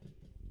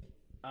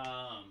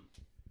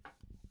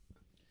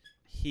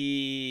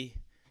 He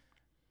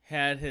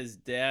had his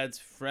dad's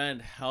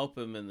friend help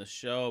him in the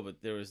show,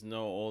 but there was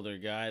no older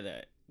guy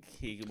that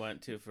he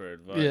went to for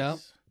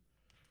advice.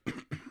 Yeah.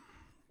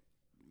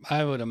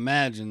 I would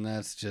imagine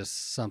that's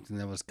just something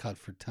that was cut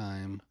for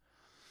time.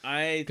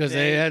 Because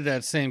they had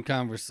that same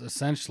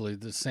essentially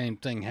the same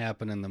thing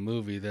happen in the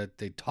movie that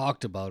they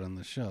talked about in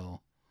the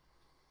show.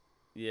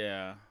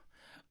 Yeah.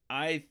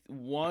 I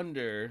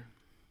wonder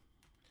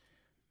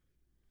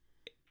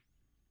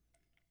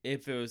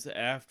if it was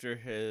after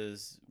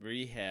his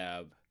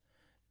rehab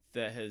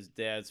that his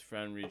dad's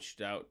friend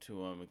reached out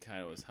to him and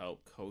kind of was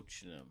help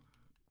coaching him.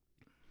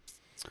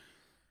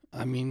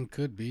 I mean,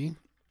 could be.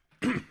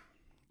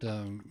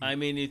 I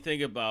mean, you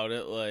think about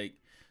it, like,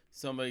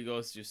 somebody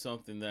goes through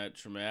something that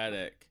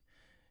traumatic,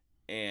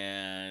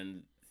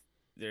 and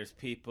there's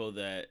people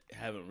that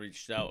haven't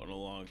reached out in a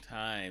long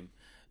time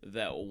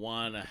that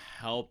want to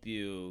help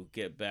you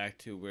get back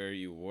to where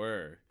you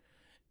were.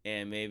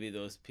 And maybe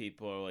those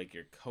people are like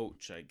your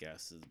coach, I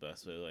guess, is the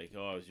best way. Like,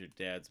 oh, I was your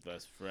dad's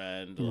best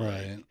friend.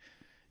 Right. Like,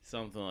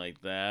 something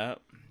like that.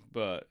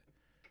 But,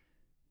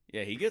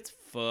 yeah, he gets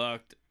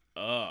fucked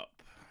up.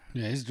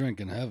 Yeah, he's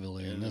drinking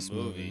heavily in this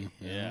movie.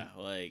 Yeah,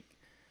 like,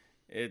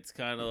 it's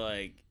kind of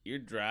like you're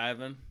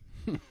driving,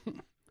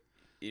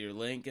 you're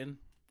Lincoln.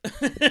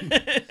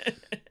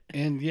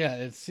 And, yeah,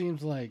 it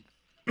seems like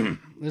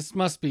this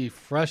must be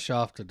fresh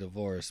off the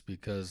divorce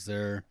because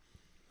they're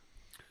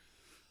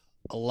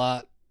a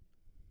lot...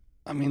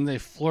 I mean, they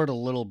flirt a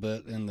little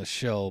bit in the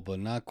show, but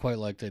not quite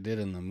like they did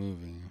in the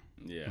movie.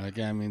 Yeah. Like,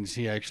 I mean,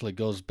 she actually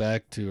goes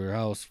back to her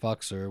house,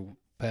 fucks her,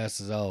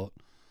 passes out.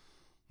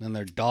 Then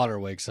their daughter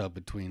wakes up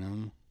between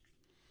them.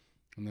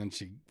 And then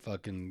she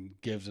fucking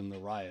gives him the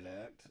riot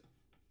act.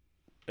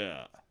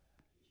 Yeah.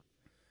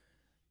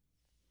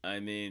 I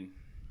mean...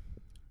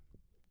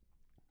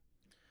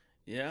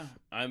 Yeah,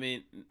 I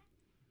mean...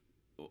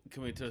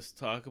 Can we just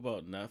talk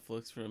about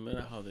Netflix for a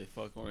minute? How they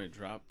fucking only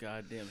dropped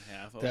goddamn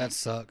half of them? That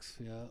sucks,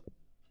 yeah.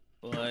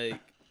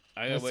 Like,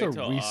 I gotta That's wait a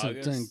till recent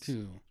August. thing,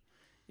 too.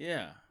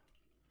 Yeah.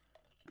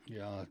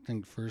 Yeah, I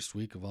think first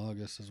week of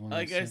August is when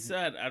Like I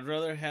said, I'd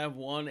rather have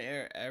one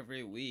air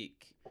every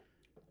week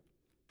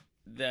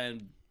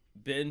than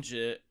binge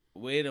it,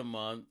 wait a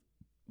month,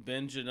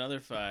 binge another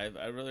 5.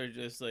 I'd rather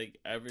just, like,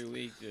 every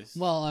week just...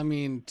 Well, I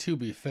mean, to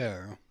be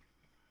fair,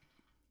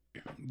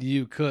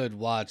 you could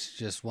watch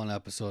just one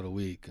episode a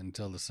week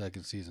until the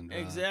second season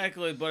drops.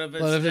 Exactly, but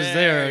if it's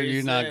there,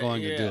 you're not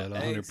going to do it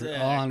 100%.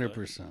 Exactly.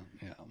 100%,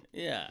 yeah.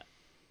 Yeah.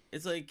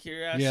 It's like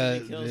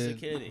curiosity kills the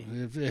kitty.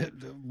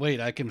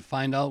 Wait, I can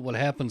find out what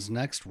happens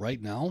next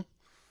right now?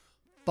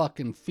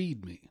 Fucking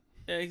feed me.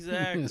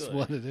 Exactly. That's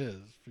what it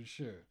is, for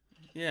sure.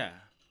 Yeah.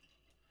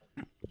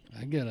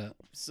 I get it.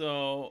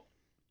 So,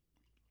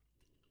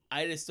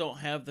 I just don't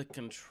have the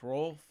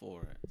control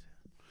for it.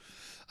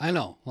 I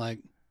know, like,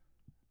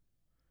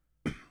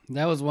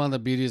 that was one of the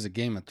beauties of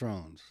Game of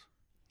Thrones,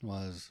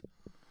 was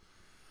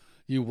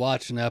you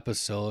watch an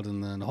episode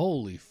and then,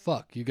 holy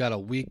fuck, you got a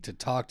week to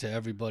talk to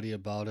everybody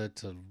about it,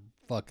 to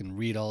fucking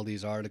read all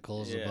these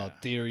articles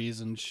about theories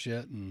and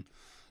shit, and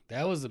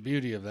that was the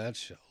beauty of that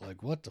show.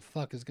 Like, what the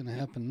fuck is going to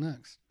happen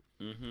next?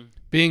 Mm-hmm.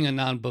 Being a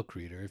non-book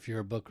reader. If you're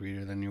a book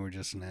reader, then you were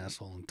just an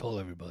asshole and told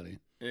everybody.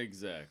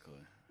 Exactly.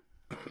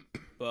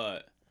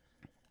 But,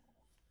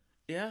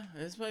 yeah,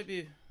 this might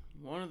be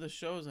one of the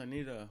shows I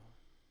need to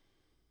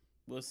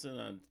listen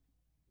on,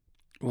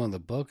 One of the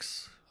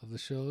books of the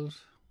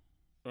shows.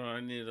 or I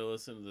need to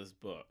listen to this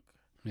book,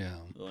 Yeah.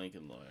 The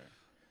Lincoln Lawyer,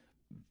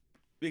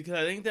 because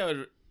I think that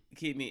would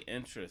keep me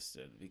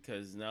interested.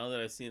 Because now that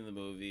I've seen the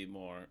movie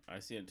more,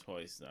 I've seen it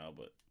twice now,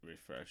 but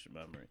refresh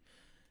memory,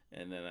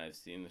 and then I've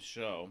seen the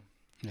show.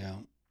 Yeah.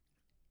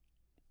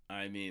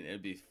 I mean,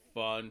 it'd be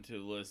fun to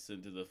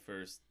listen to the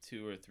first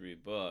 2 or 3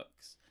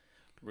 books,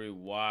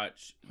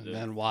 rewatch, And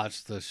then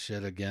watch the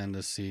shit again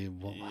to see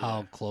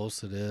how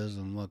close it is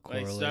and what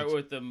like correlates. start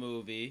with the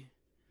movie,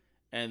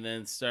 and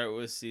then start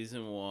with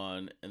season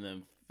 1, and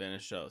then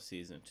finish out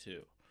season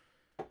 2.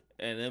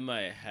 And in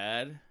my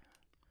head,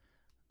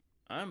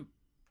 I'm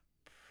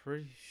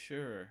pretty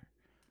sure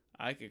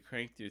I could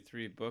crank through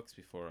 3 books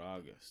before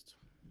August.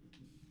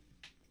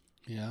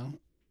 Yeah.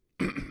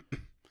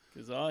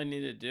 Because all I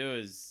need to do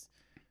is,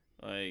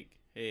 like,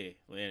 hey,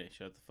 Lanny,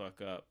 shut the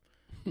fuck up.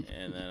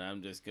 And then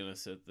I'm just going to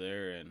sit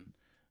there and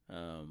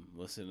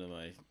listen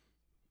to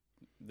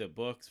the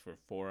books for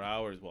 4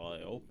 hours while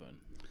I open.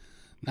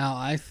 Now,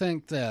 I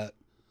think that,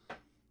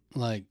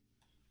 like,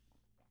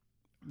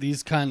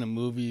 these kind of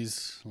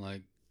movies,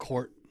 like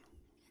court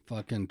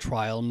fucking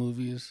trial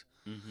movies,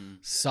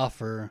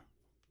 suffer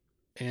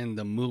in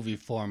the movie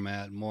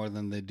format more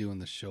than they do in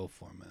the show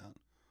format.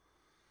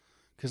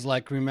 Because,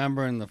 like,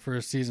 remember in the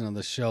first season of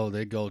the show,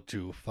 they go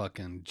to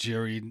fucking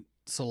jury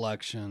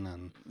selection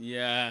and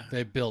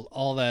they build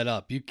all that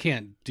up. You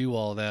can't do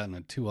all that in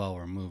a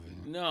 2-hour movie.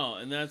 No,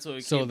 and that's what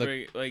we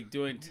keep like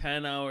doing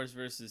 10 hours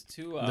versus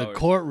 2 hours. The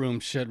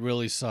courtroom shit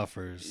really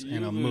suffers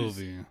in a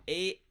movie.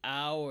 8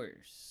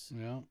 hours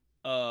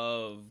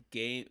of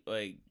game,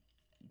 like,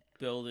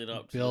 building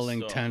up to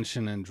building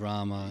tension and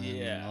drama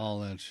and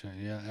all that shit.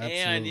 Yeah, absolutely.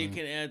 And you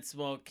can add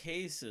small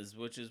cases,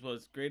 which is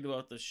what's great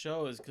about the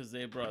show, is because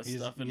they brought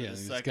stuff into the second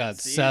season. He's got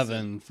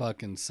 7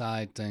 fucking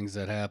side things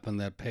that happen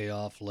that pay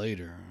off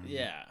later.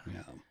 Yeah.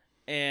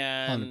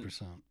 And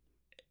 100%.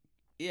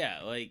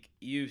 Yeah, like,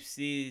 you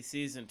see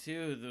season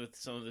 2 with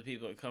some of the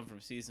people that come from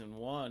season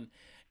 1.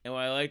 And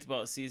what I liked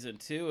about season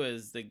 2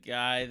 is the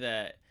guy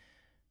that,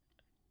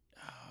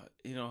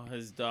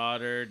 his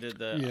daughter did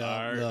the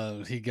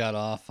art. He got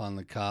off on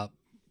the cop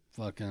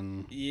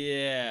fucking...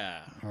 Yeah.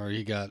 Or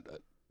he got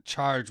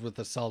charged with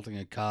assaulting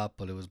a cop,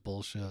 but it was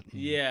bullshit.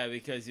 Yeah,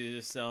 because he was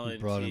just selling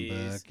teas. Brought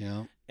him back,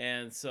 yeah.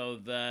 And so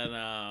then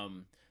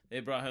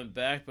they brought him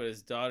back, but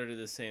his daughter did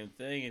the same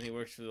thing, and he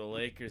works for the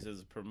Lakers as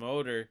a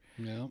promoter.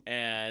 Yeah.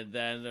 And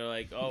then they're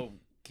like, oh,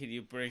 can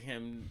you bring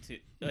him to...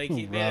 Like,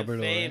 he made him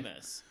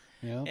famous.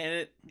 Yeah.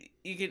 And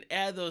you can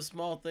add those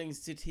small things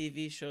to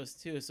TV shows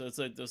too. So it's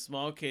like those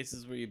small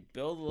cases where you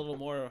build a little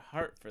more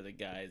heart for the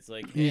guy. It's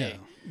like, hey,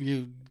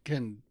 you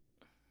can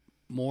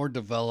more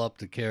develop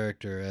the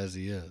character as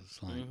he is.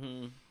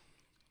 Like,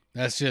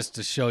 that's just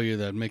to show you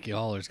that Mickey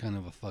Haller's kind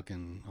of a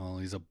fucking,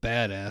 he's a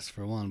badass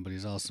for one, but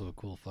he's also a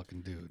cool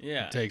fucking dude.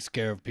 Yeah. He takes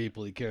care of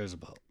people he cares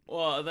about.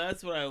 Well,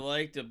 that's what I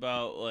liked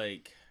about,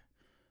 like,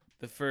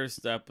 the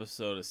first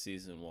episode of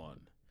season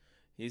 1.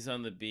 He's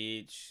on the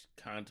beach,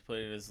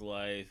 contemplating his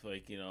life,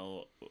 like,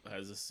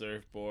 has a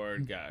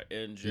surfboard, got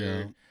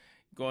injured,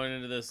 going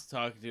into this,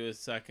 talking to his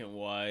second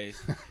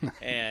wife,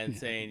 and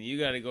saying, you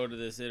got to go to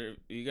this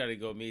you got to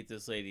go meet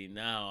this lady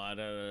now,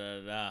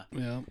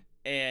 Yeah.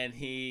 And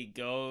he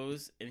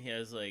goes, and he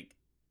has, like,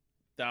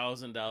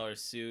 $1,000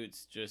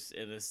 suits just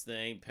in this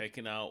thing,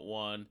 picking out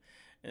one.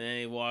 And then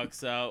he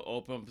walks out,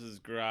 opens his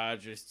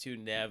garage. There's 2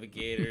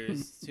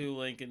 Navigators, 2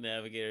 Lincoln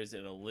Navigators,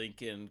 and a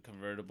Lincoln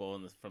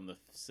convertible from the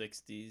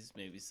 60s,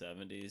 maybe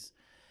 70s.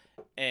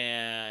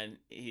 And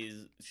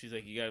she's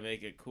like, you got to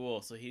make it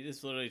cool. So he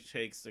just literally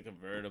takes the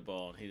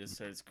convertible and he just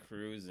starts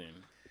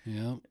cruising.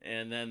 Yeah.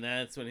 And then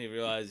that's when he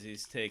realizes he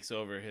takes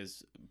over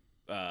his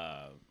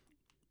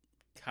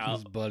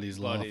buddy's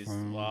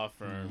law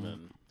firm.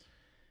 And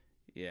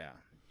yeah,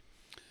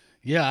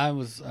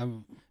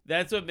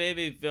 that's what made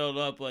me filled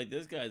up. Like,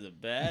 this guy's a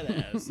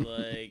badass.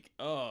 Like,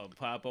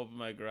 pop open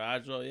my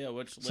garage. Oh yeah,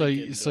 which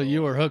Lincoln so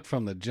you were hooked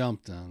from the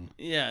jump then?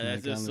 Yeah,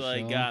 that's just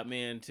like got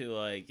me into,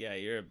 like, yeah,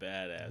 you're a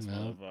badass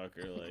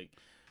motherfucker. Like,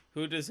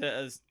 who just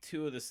has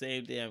 2 of the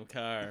same damn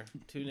car,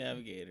 2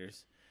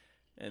 Navigators,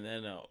 and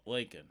then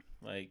Lincoln.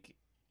 Like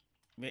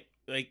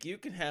you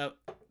can have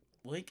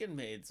Lincoln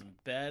made some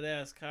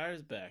badass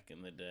cars back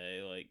in the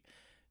day. Like,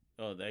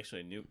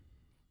 actually,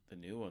 the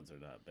new ones are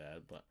not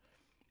bad, but.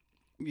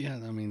 Yeah,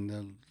 I mean,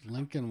 the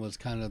Lincoln was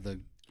kind of the...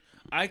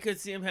 I could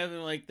see him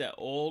having, like, that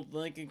old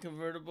Lincoln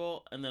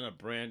convertible and then a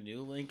brand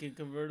new Lincoln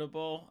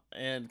convertible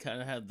and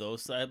kind of have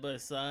those side by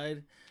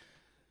side.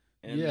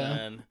 And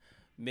then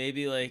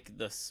maybe, like,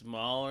 the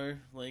smaller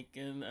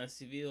Lincoln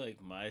SUV, like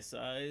my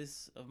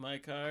size of my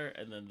car,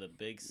 and then the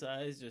big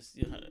size, just,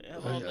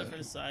 have all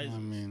different sizes. I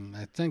mean,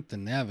 I think the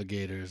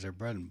Navigators are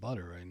bread and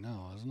butter right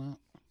now, isn't it?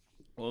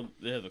 Well,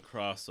 they have a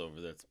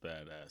crossover that's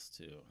badass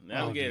too.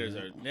 Navigators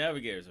are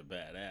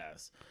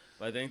badass,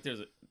 but I think there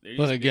used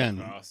to be a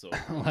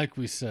crossover. Like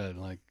we said,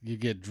 like, you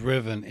get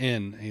driven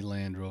in a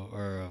Land Rover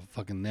or a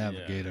fucking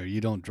Navigator.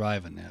 You don't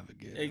drive a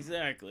Navigator.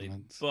 Exactly,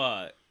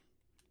 but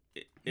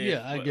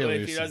Yeah, I get what if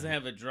you're he doesn't saying.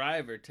 have a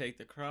driver, take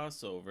the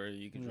crossover.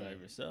 You can drive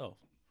yourself.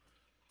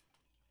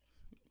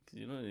 'Cause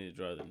you don't need to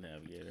drive the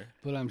Navigator.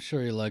 But I'm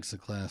sure he likes the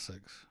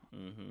classics.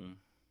 Mm-hmm.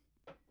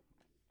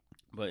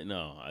 But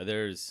no,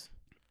 there's.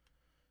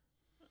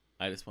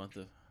 I just want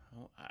to.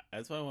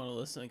 That's why I want to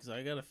listen because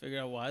I got to figure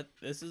out why.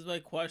 This is my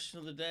question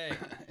of the day.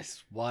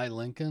 It's why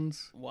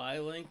Lincolns? Why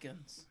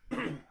Lincolns?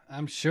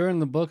 I'm sure in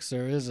the books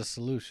there is a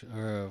solution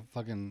or a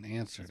fucking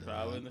answer It's to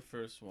probably in that. the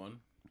first one.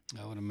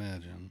 I would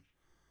imagine.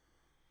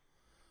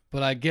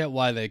 But I get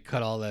why they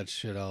cut all that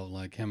shit out,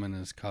 like him in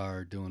his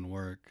car doing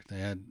work.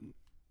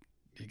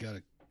 You got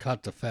to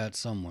cut the fat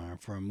somewhere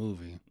for a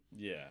movie.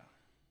 Yeah.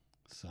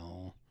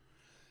 So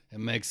it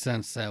makes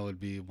sense that would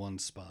be one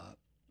spot.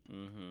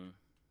 Mm-hmm.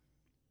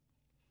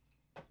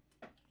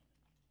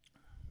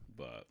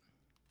 But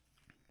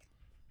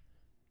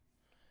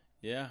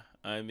yeah,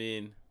 I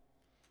mean,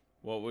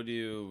 what would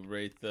you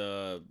rate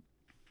the?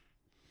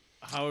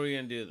 How are we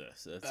gonna do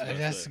this?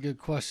 That's a good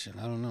question.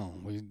 I don't know.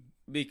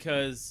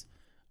 Because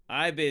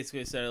I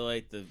basically said I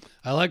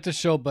like the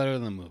show better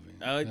than the movie.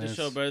 I like the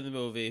show better than the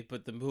movie,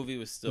 but the movie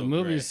was still the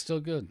movie great. is still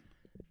good.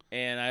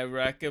 And I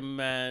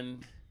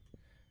recommend.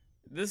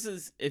 This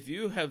is if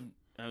you have.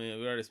 I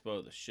mean, we already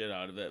spoiled the shit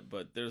out of it,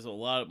 but there's a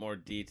lot more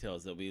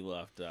details that we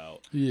left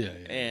out. Yeah.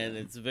 And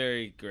it's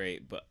very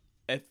great. But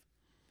if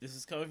this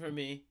is coming from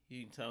me,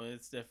 you can tell me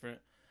it's different.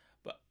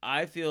 But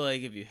I feel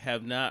like if you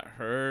have not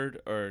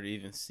heard or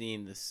even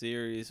seen the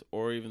series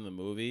or even the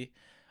movie,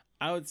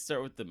 I would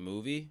start with the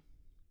movie,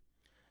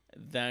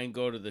 then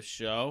go to the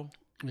show.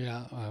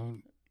 Yeah.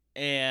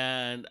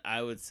 And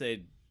I would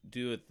say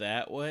do it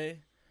that way.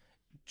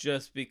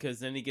 Just because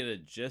then you get a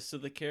gist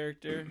of the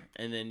character,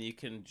 and then you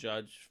can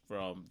judge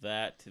from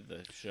that to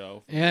the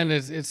show. And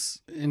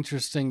it's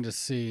interesting to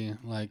see,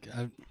 like,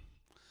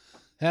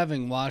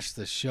 having watched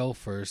the show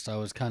first, I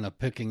was kind of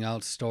picking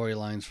out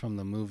storylines from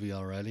the movie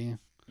already.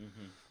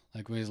 Mm-hmm.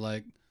 Like when he's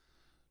like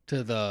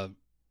to the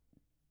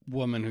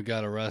woman who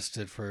got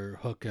arrested for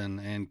hooking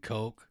and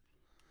coke.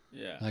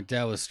 Yeah. Like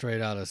that was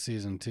straight out of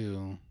season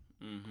 2.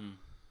 Mm-hmm.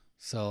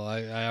 So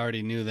I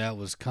already knew that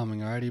was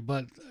coming already,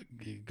 but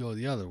you go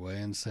the other way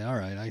and say, all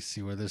right, I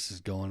see where this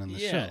is going in the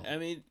show. Yeah, I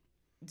mean,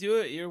 do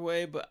it your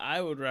way, but I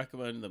would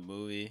recommend the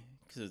movie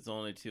because it's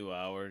only 2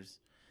 hours.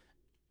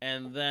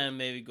 And then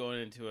maybe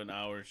going into an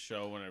hour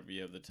show whenever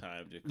you have the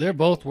time to. They're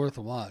both worth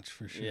a watch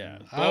for sure. Yeah,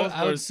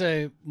 I would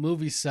say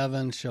movie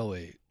 7, show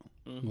 8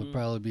 Mm-hmm. would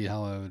probably be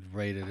how I would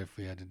rate it if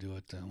we had to do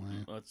it that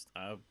way.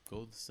 I'll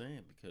go the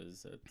same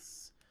because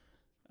it's.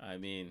 I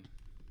mean,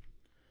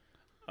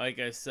 like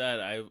I said,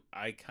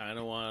 I kind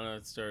of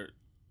want to start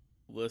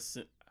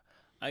listen.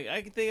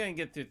 I think I can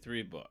get through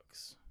 3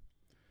 books,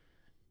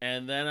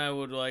 and then I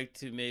would like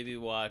to maybe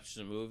watch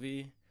the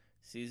movie,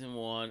 season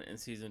 1 and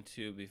season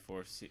 2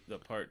 before the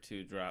part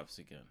 2 drops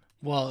again.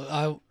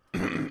 Well,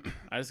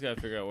 I just gotta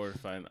figure out where to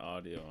find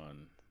audio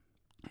on.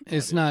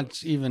 It's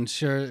not even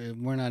sure.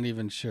 We're not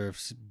even sure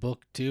if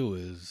book 2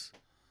 is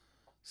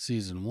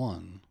season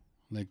 1.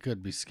 They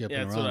could be skipping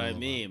around. Yeah, that's what a I little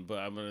mean.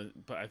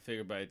 But I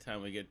figure by the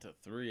time we get to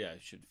 3, I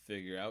should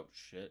figure out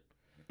shit.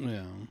 bit.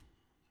 Yeah.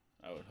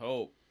 I would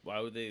hope. Why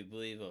would they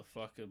leave a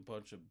fucking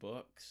bunch of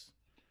books?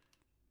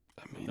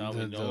 I mean, Without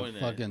me the knowing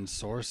fucking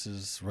source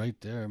is right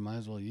there. Might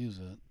as well use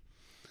it.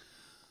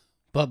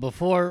 But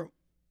before,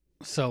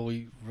 so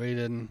we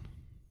rated.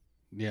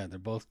 Yeah, they're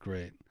both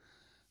great.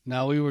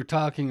 Now we were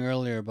talking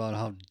earlier about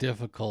how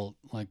difficult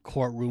like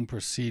courtroom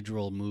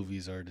procedural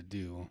movies are to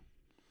do,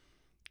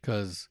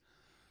 because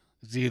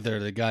it's either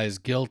the guy's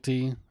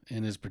guilty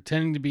and is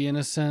pretending to be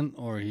innocent,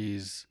 or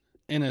he's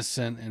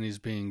innocent and he's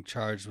being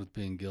charged with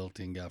being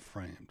guilty and got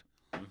framed.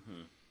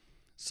 Mm-hmm.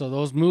 So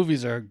those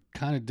movies are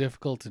kind of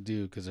difficult to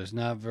do because there's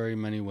not very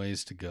many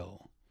ways to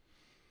go.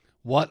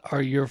 What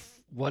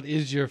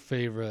is your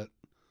favorite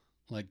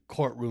like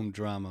courtroom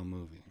drama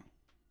movie?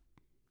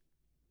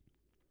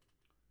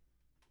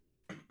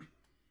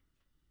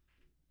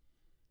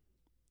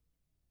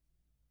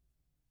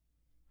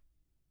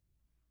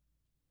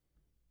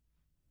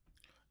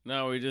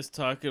 Now we just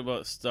talking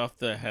about stuff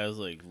that has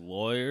like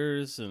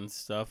lawyers and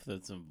stuff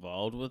that's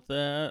involved with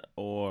that,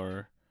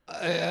 or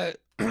A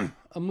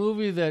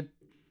movie that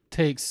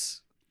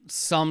takes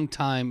some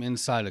time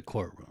inside a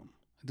courtroom.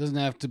 It doesn't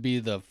have to be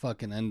the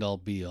fucking end all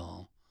be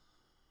all.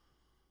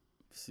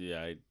 see,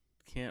 I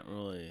can't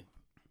really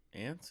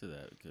answer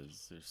that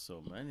because there's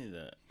so many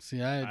that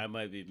See, I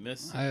might be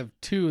missing. I have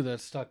 2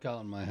 that stuck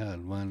out in my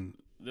head. When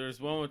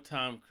There's one with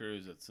Tom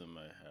Cruise that's in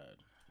my head.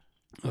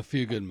 A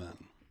Few Good Men.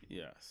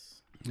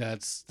 Yes.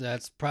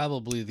 That's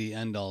probably the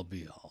end all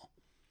be all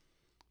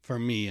for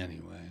me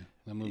anyway.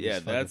 That movie's Yeah,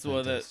 fucking that's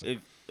one that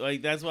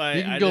fantastic. that's why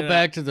You can I go didn't-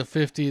 back to the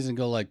 50s and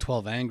go like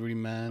 12 Angry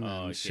Men Oh, I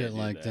and can't shit do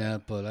like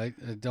that. that, but I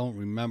don't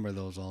remember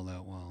those all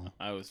that well.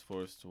 I was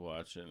forced to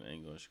watch it in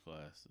English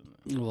class.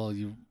 And, Well,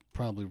 you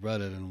probably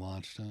read it and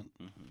watched it.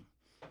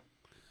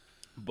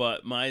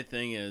 but my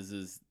thing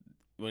is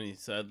when he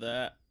said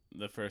that,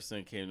 the first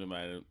thing that came to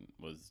mind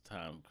was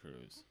Tom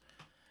Cruise.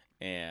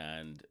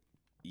 And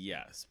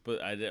yes,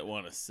 but I didn't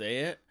want to say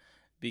it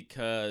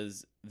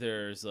because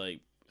there's like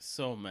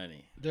so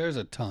many. There's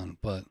a ton,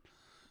 but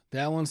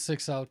that one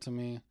sticks out to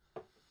me.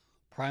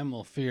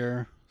 Primal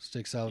Fear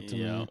sticks out to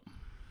me.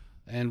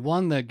 And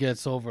one that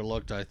gets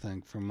overlooked, I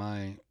think, from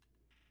my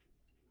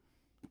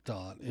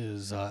thought,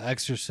 is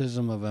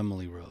Exorcism of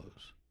Emily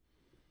Rose.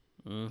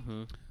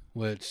 Mm-hmm.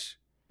 Which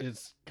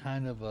it's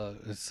kind of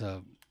it's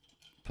a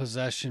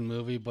possession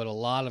movie, but a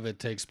lot of it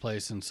takes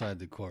place inside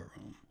the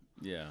courtroom.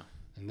 Yeah.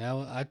 And that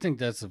I think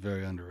that's a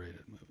very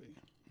underrated movie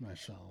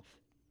myself.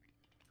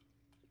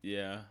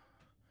 Yeah.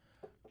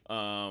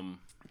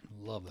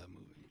 Love that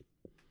movie.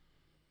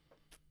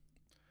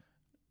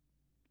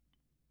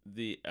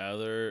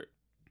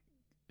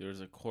 There's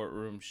a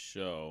courtroom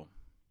show.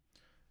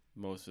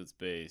 Most of it's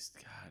based.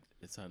 God,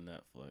 it's on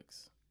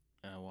Netflix.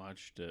 And I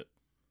watched it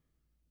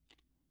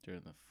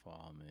during the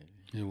fall,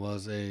 maybe. It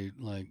was a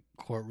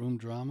courtroom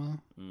drama.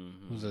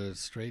 Mm-hmm. Was it a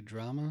straight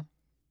drama?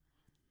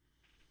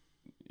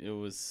 It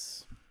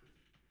was.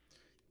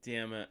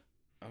 Damn it!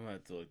 I'm gonna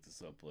have to look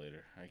this up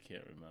later. I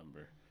can't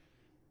remember.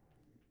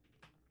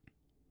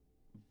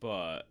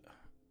 But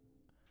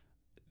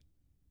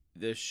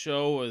the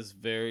show was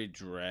very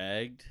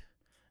dragged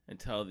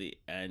until the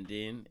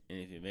ending, and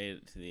if you made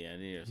it to the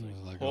ending, it was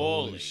like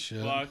holy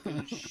shit.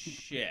 Fucking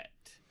shit.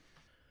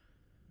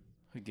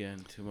 Again,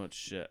 too much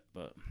shit,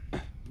 but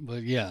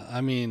yeah, I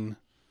mean,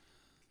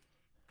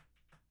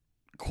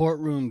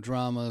 courtroom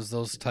dramas,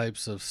 those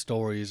types of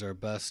stories are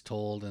best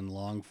told in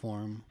long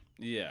form.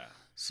 Yeah.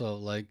 So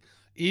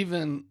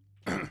even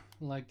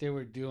like they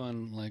were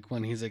doing,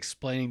 when he's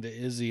explaining to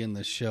Izzy in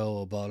the show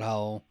about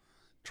how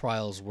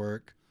trials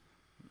work.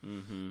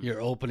 Mm-hmm.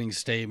 Your opening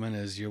statement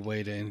is your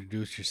way to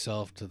introduce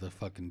yourself to the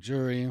fucking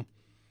jury.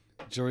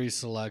 Jury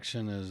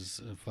selection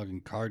is a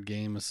fucking card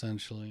game,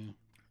 essentially.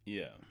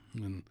 Yeah.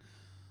 And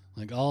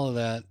all of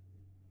that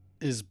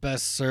is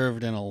best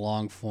served in a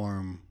long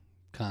form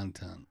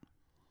content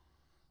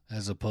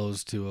as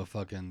opposed to a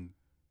fucking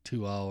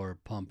 2-hour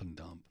pump and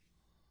dump.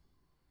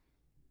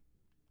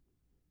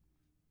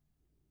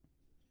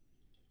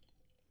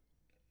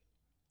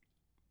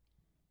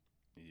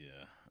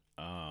 Yeah.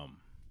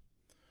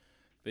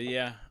 But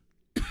yeah.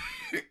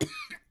 God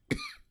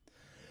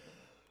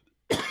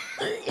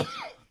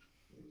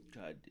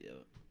damn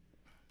it.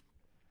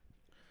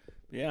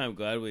 But yeah, I'm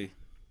glad we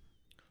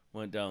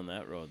went down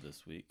that road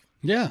this week.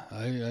 Yeah,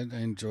 I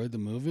enjoyed the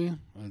movie.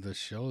 The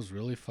show is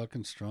really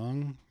fucking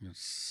strong. It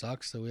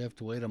sucks that we have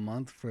to wait a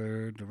month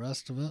for the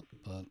rest of it,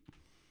 but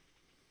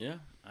yeah,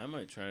 I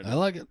might try to I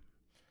like it.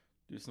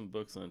 Do some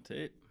books on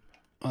tape.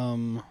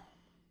 And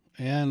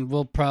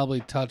we'll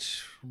probably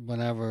touch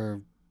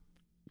whatever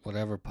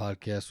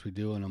podcast we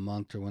do in a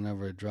month or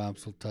whenever it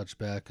drops, we'll touch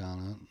back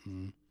on it.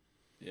 And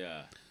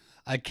yeah.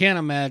 I can't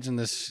imagine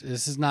this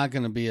is not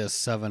going to be a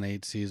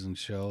 7-8 season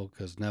show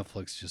because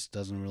Netflix just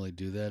doesn't really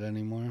do that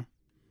anymore.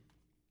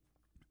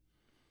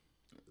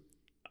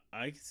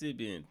 I can see it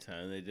being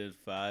 10. They did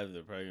 5.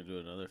 They're probably going to do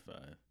another 5.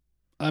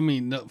 I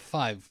mean, no,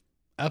 5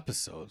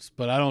 episodes,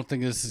 but I don't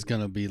think this is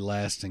going to be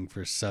lasting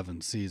for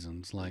 7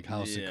 seasons like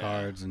House of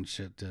Cards and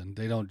shit did.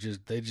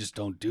 They just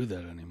don't do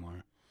that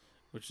anymore.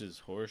 Which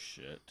is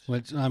horseshit.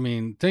 Which, I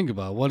mean, think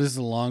about it. What is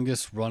the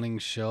longest running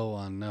show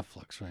on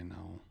Netflix right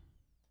now?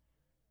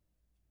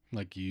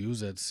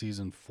 Use at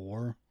season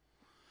 4.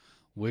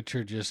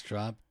 Witcher just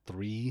dropped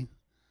 3.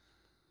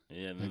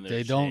 Yeah, and then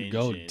they don't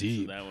go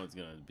deep. So that one's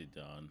going to be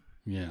done.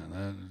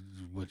 Yeah,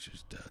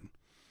 Witcher's dead.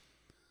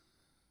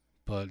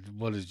 But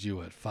what is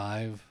you at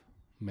 5?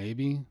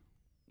 Maybe?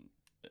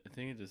 I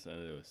think it just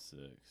ended with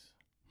 6.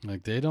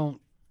 They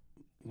don't.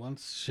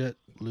 Once shit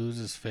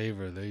loses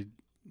favor, they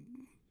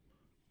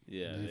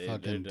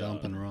fucking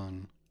dump and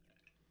run.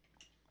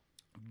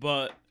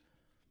 But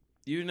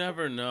you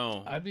never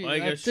know. I think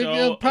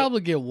they'll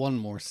probably get one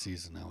more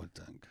season, I would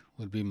think.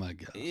 Would be my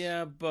guess.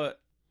 Yeah, but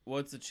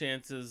what's the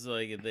chances,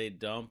 if they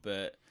dump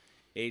it,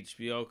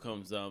 HBO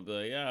comes out and be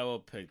like, yeah, we'll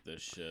pick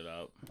this shit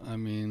up. I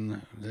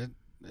mean,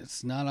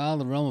 it's not out of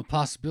the realm of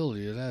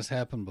possibility. It has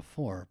happened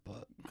before,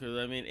 but... Because,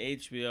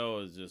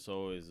 HBO is just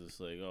always just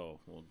like, oh,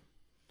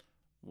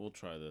 we'll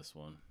try this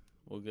one.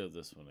 We'll give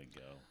this one a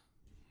go.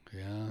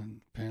 Yeah,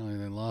 apparently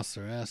they lost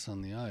their ass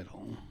on The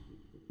Idol.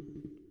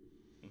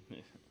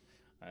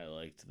 I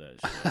liked that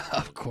show.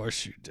 Of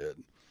course you did.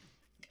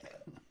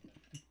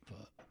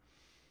 But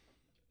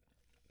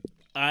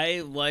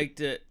I liked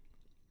it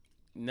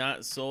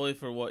not solely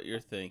for what you're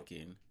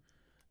thinking,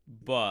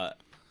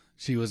 but...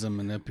 She was a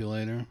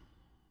manipulator?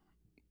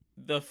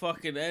 The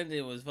fucking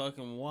ending was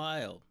fucking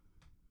wild.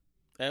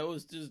 That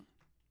was just...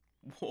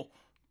 Whoa,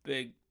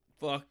 big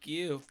fuck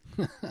you.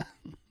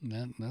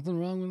 Nothing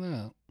wrong with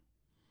that.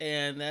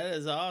 And that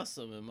is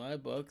awesome in my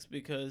books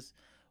because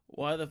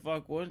why the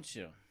fuck wouldn't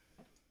you?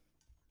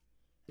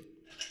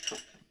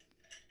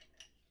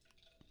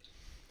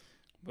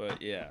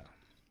 But yeah,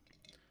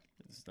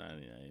 it's not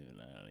even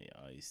any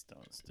ice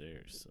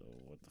downstairs, so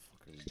what the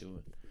fuck are we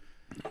doing?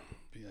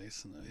 Be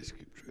ice in the ice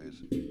cube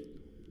trays.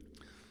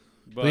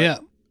 But yeah,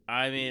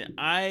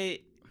 I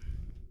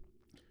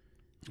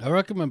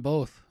recommend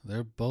both.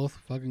 They're both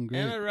fucking great.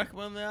 And I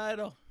recommend The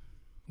Idol.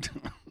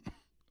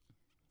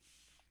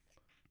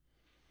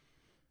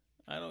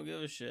 I don't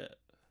give a shit.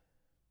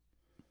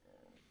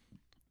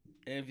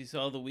 And if you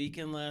saw The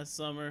Weeknd last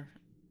summer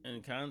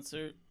in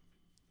concert,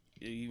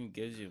 it even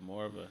gives you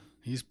more of a...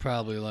 He's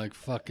probably like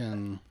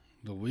fucking...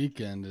 The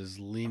Weeknd is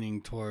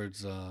leaning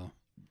towards...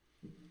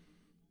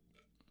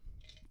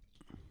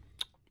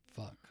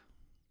 Fuck.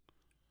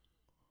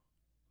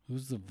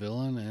 Who's the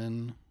villain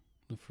in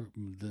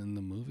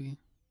the movie?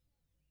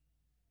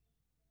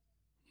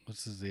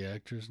 What's the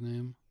actor's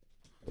name?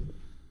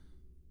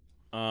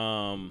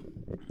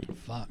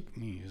 Fuck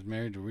me. He's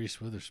married to Reese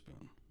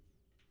Witherspoon.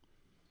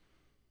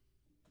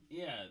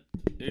 Yeah.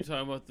 You're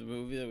talking about the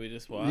movie that we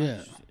just watched?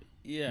 Yeah.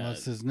 Yeah.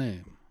 What's his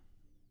name?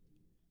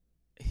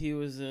 He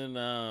was in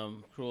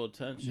Cruel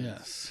Intentions.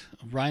 Yes.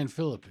 Ryan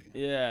Phillippe.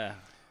 Yeah.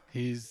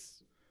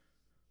 He's...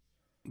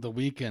 The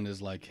Weeknd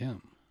is like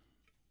him.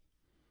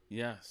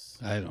 Yes.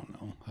 I don't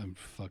know. I'm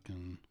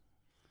fucking...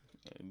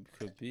 It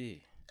could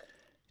be.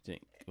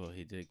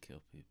 He did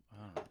kill people.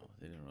 I don't know.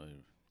 They didn't really...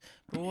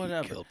 But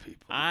whatever. Kill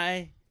people.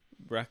 I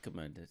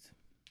recommend it.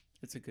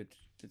 It's a good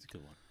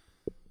one.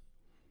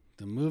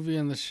 The movie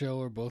and the show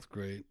are both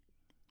great.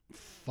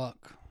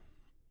 Fuck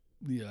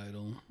The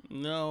Idol.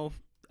 No,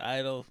 The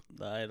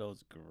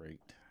Idol's great.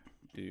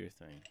 Do your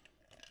thing.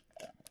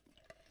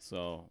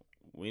 So,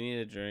 we need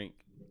a drink.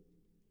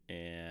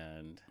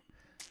 And...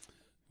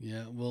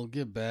 Yeah, we'll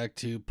get back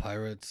to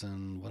Pirates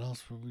and what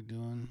else were we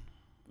doing?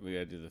 We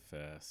gotta do the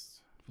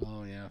fast.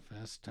 Oh, yeah,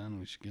 Fast 10.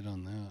 We should get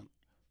on that.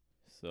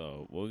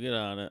 So, we'll get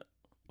on it.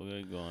 We'll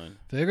get going.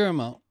 Figure them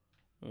out.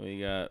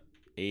 We got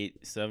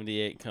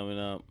 78 coming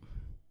up.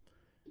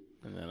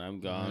 And then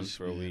I'm gone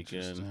for a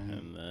weekend.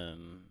 And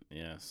then,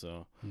 yeah,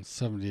 so. And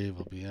 78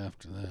 will be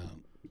after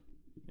that.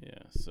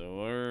 Yeah, so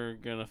we're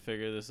going to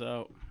figure this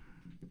out.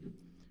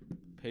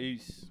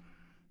 Peace.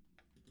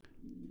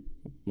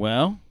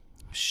 Well,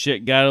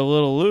 shit got a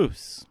little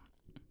loose.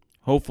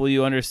 Hopefully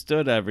you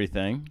understood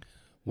everything.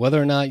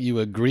 Whether or not you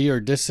agree or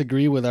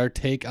disagree with our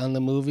take on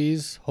the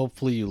movies,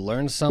 hopefully you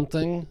learned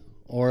something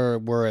or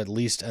were at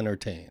least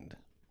entertained.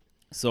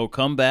 So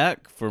come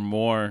back for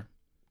more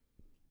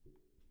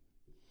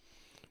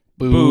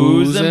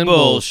Booze and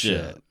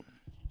bullshit.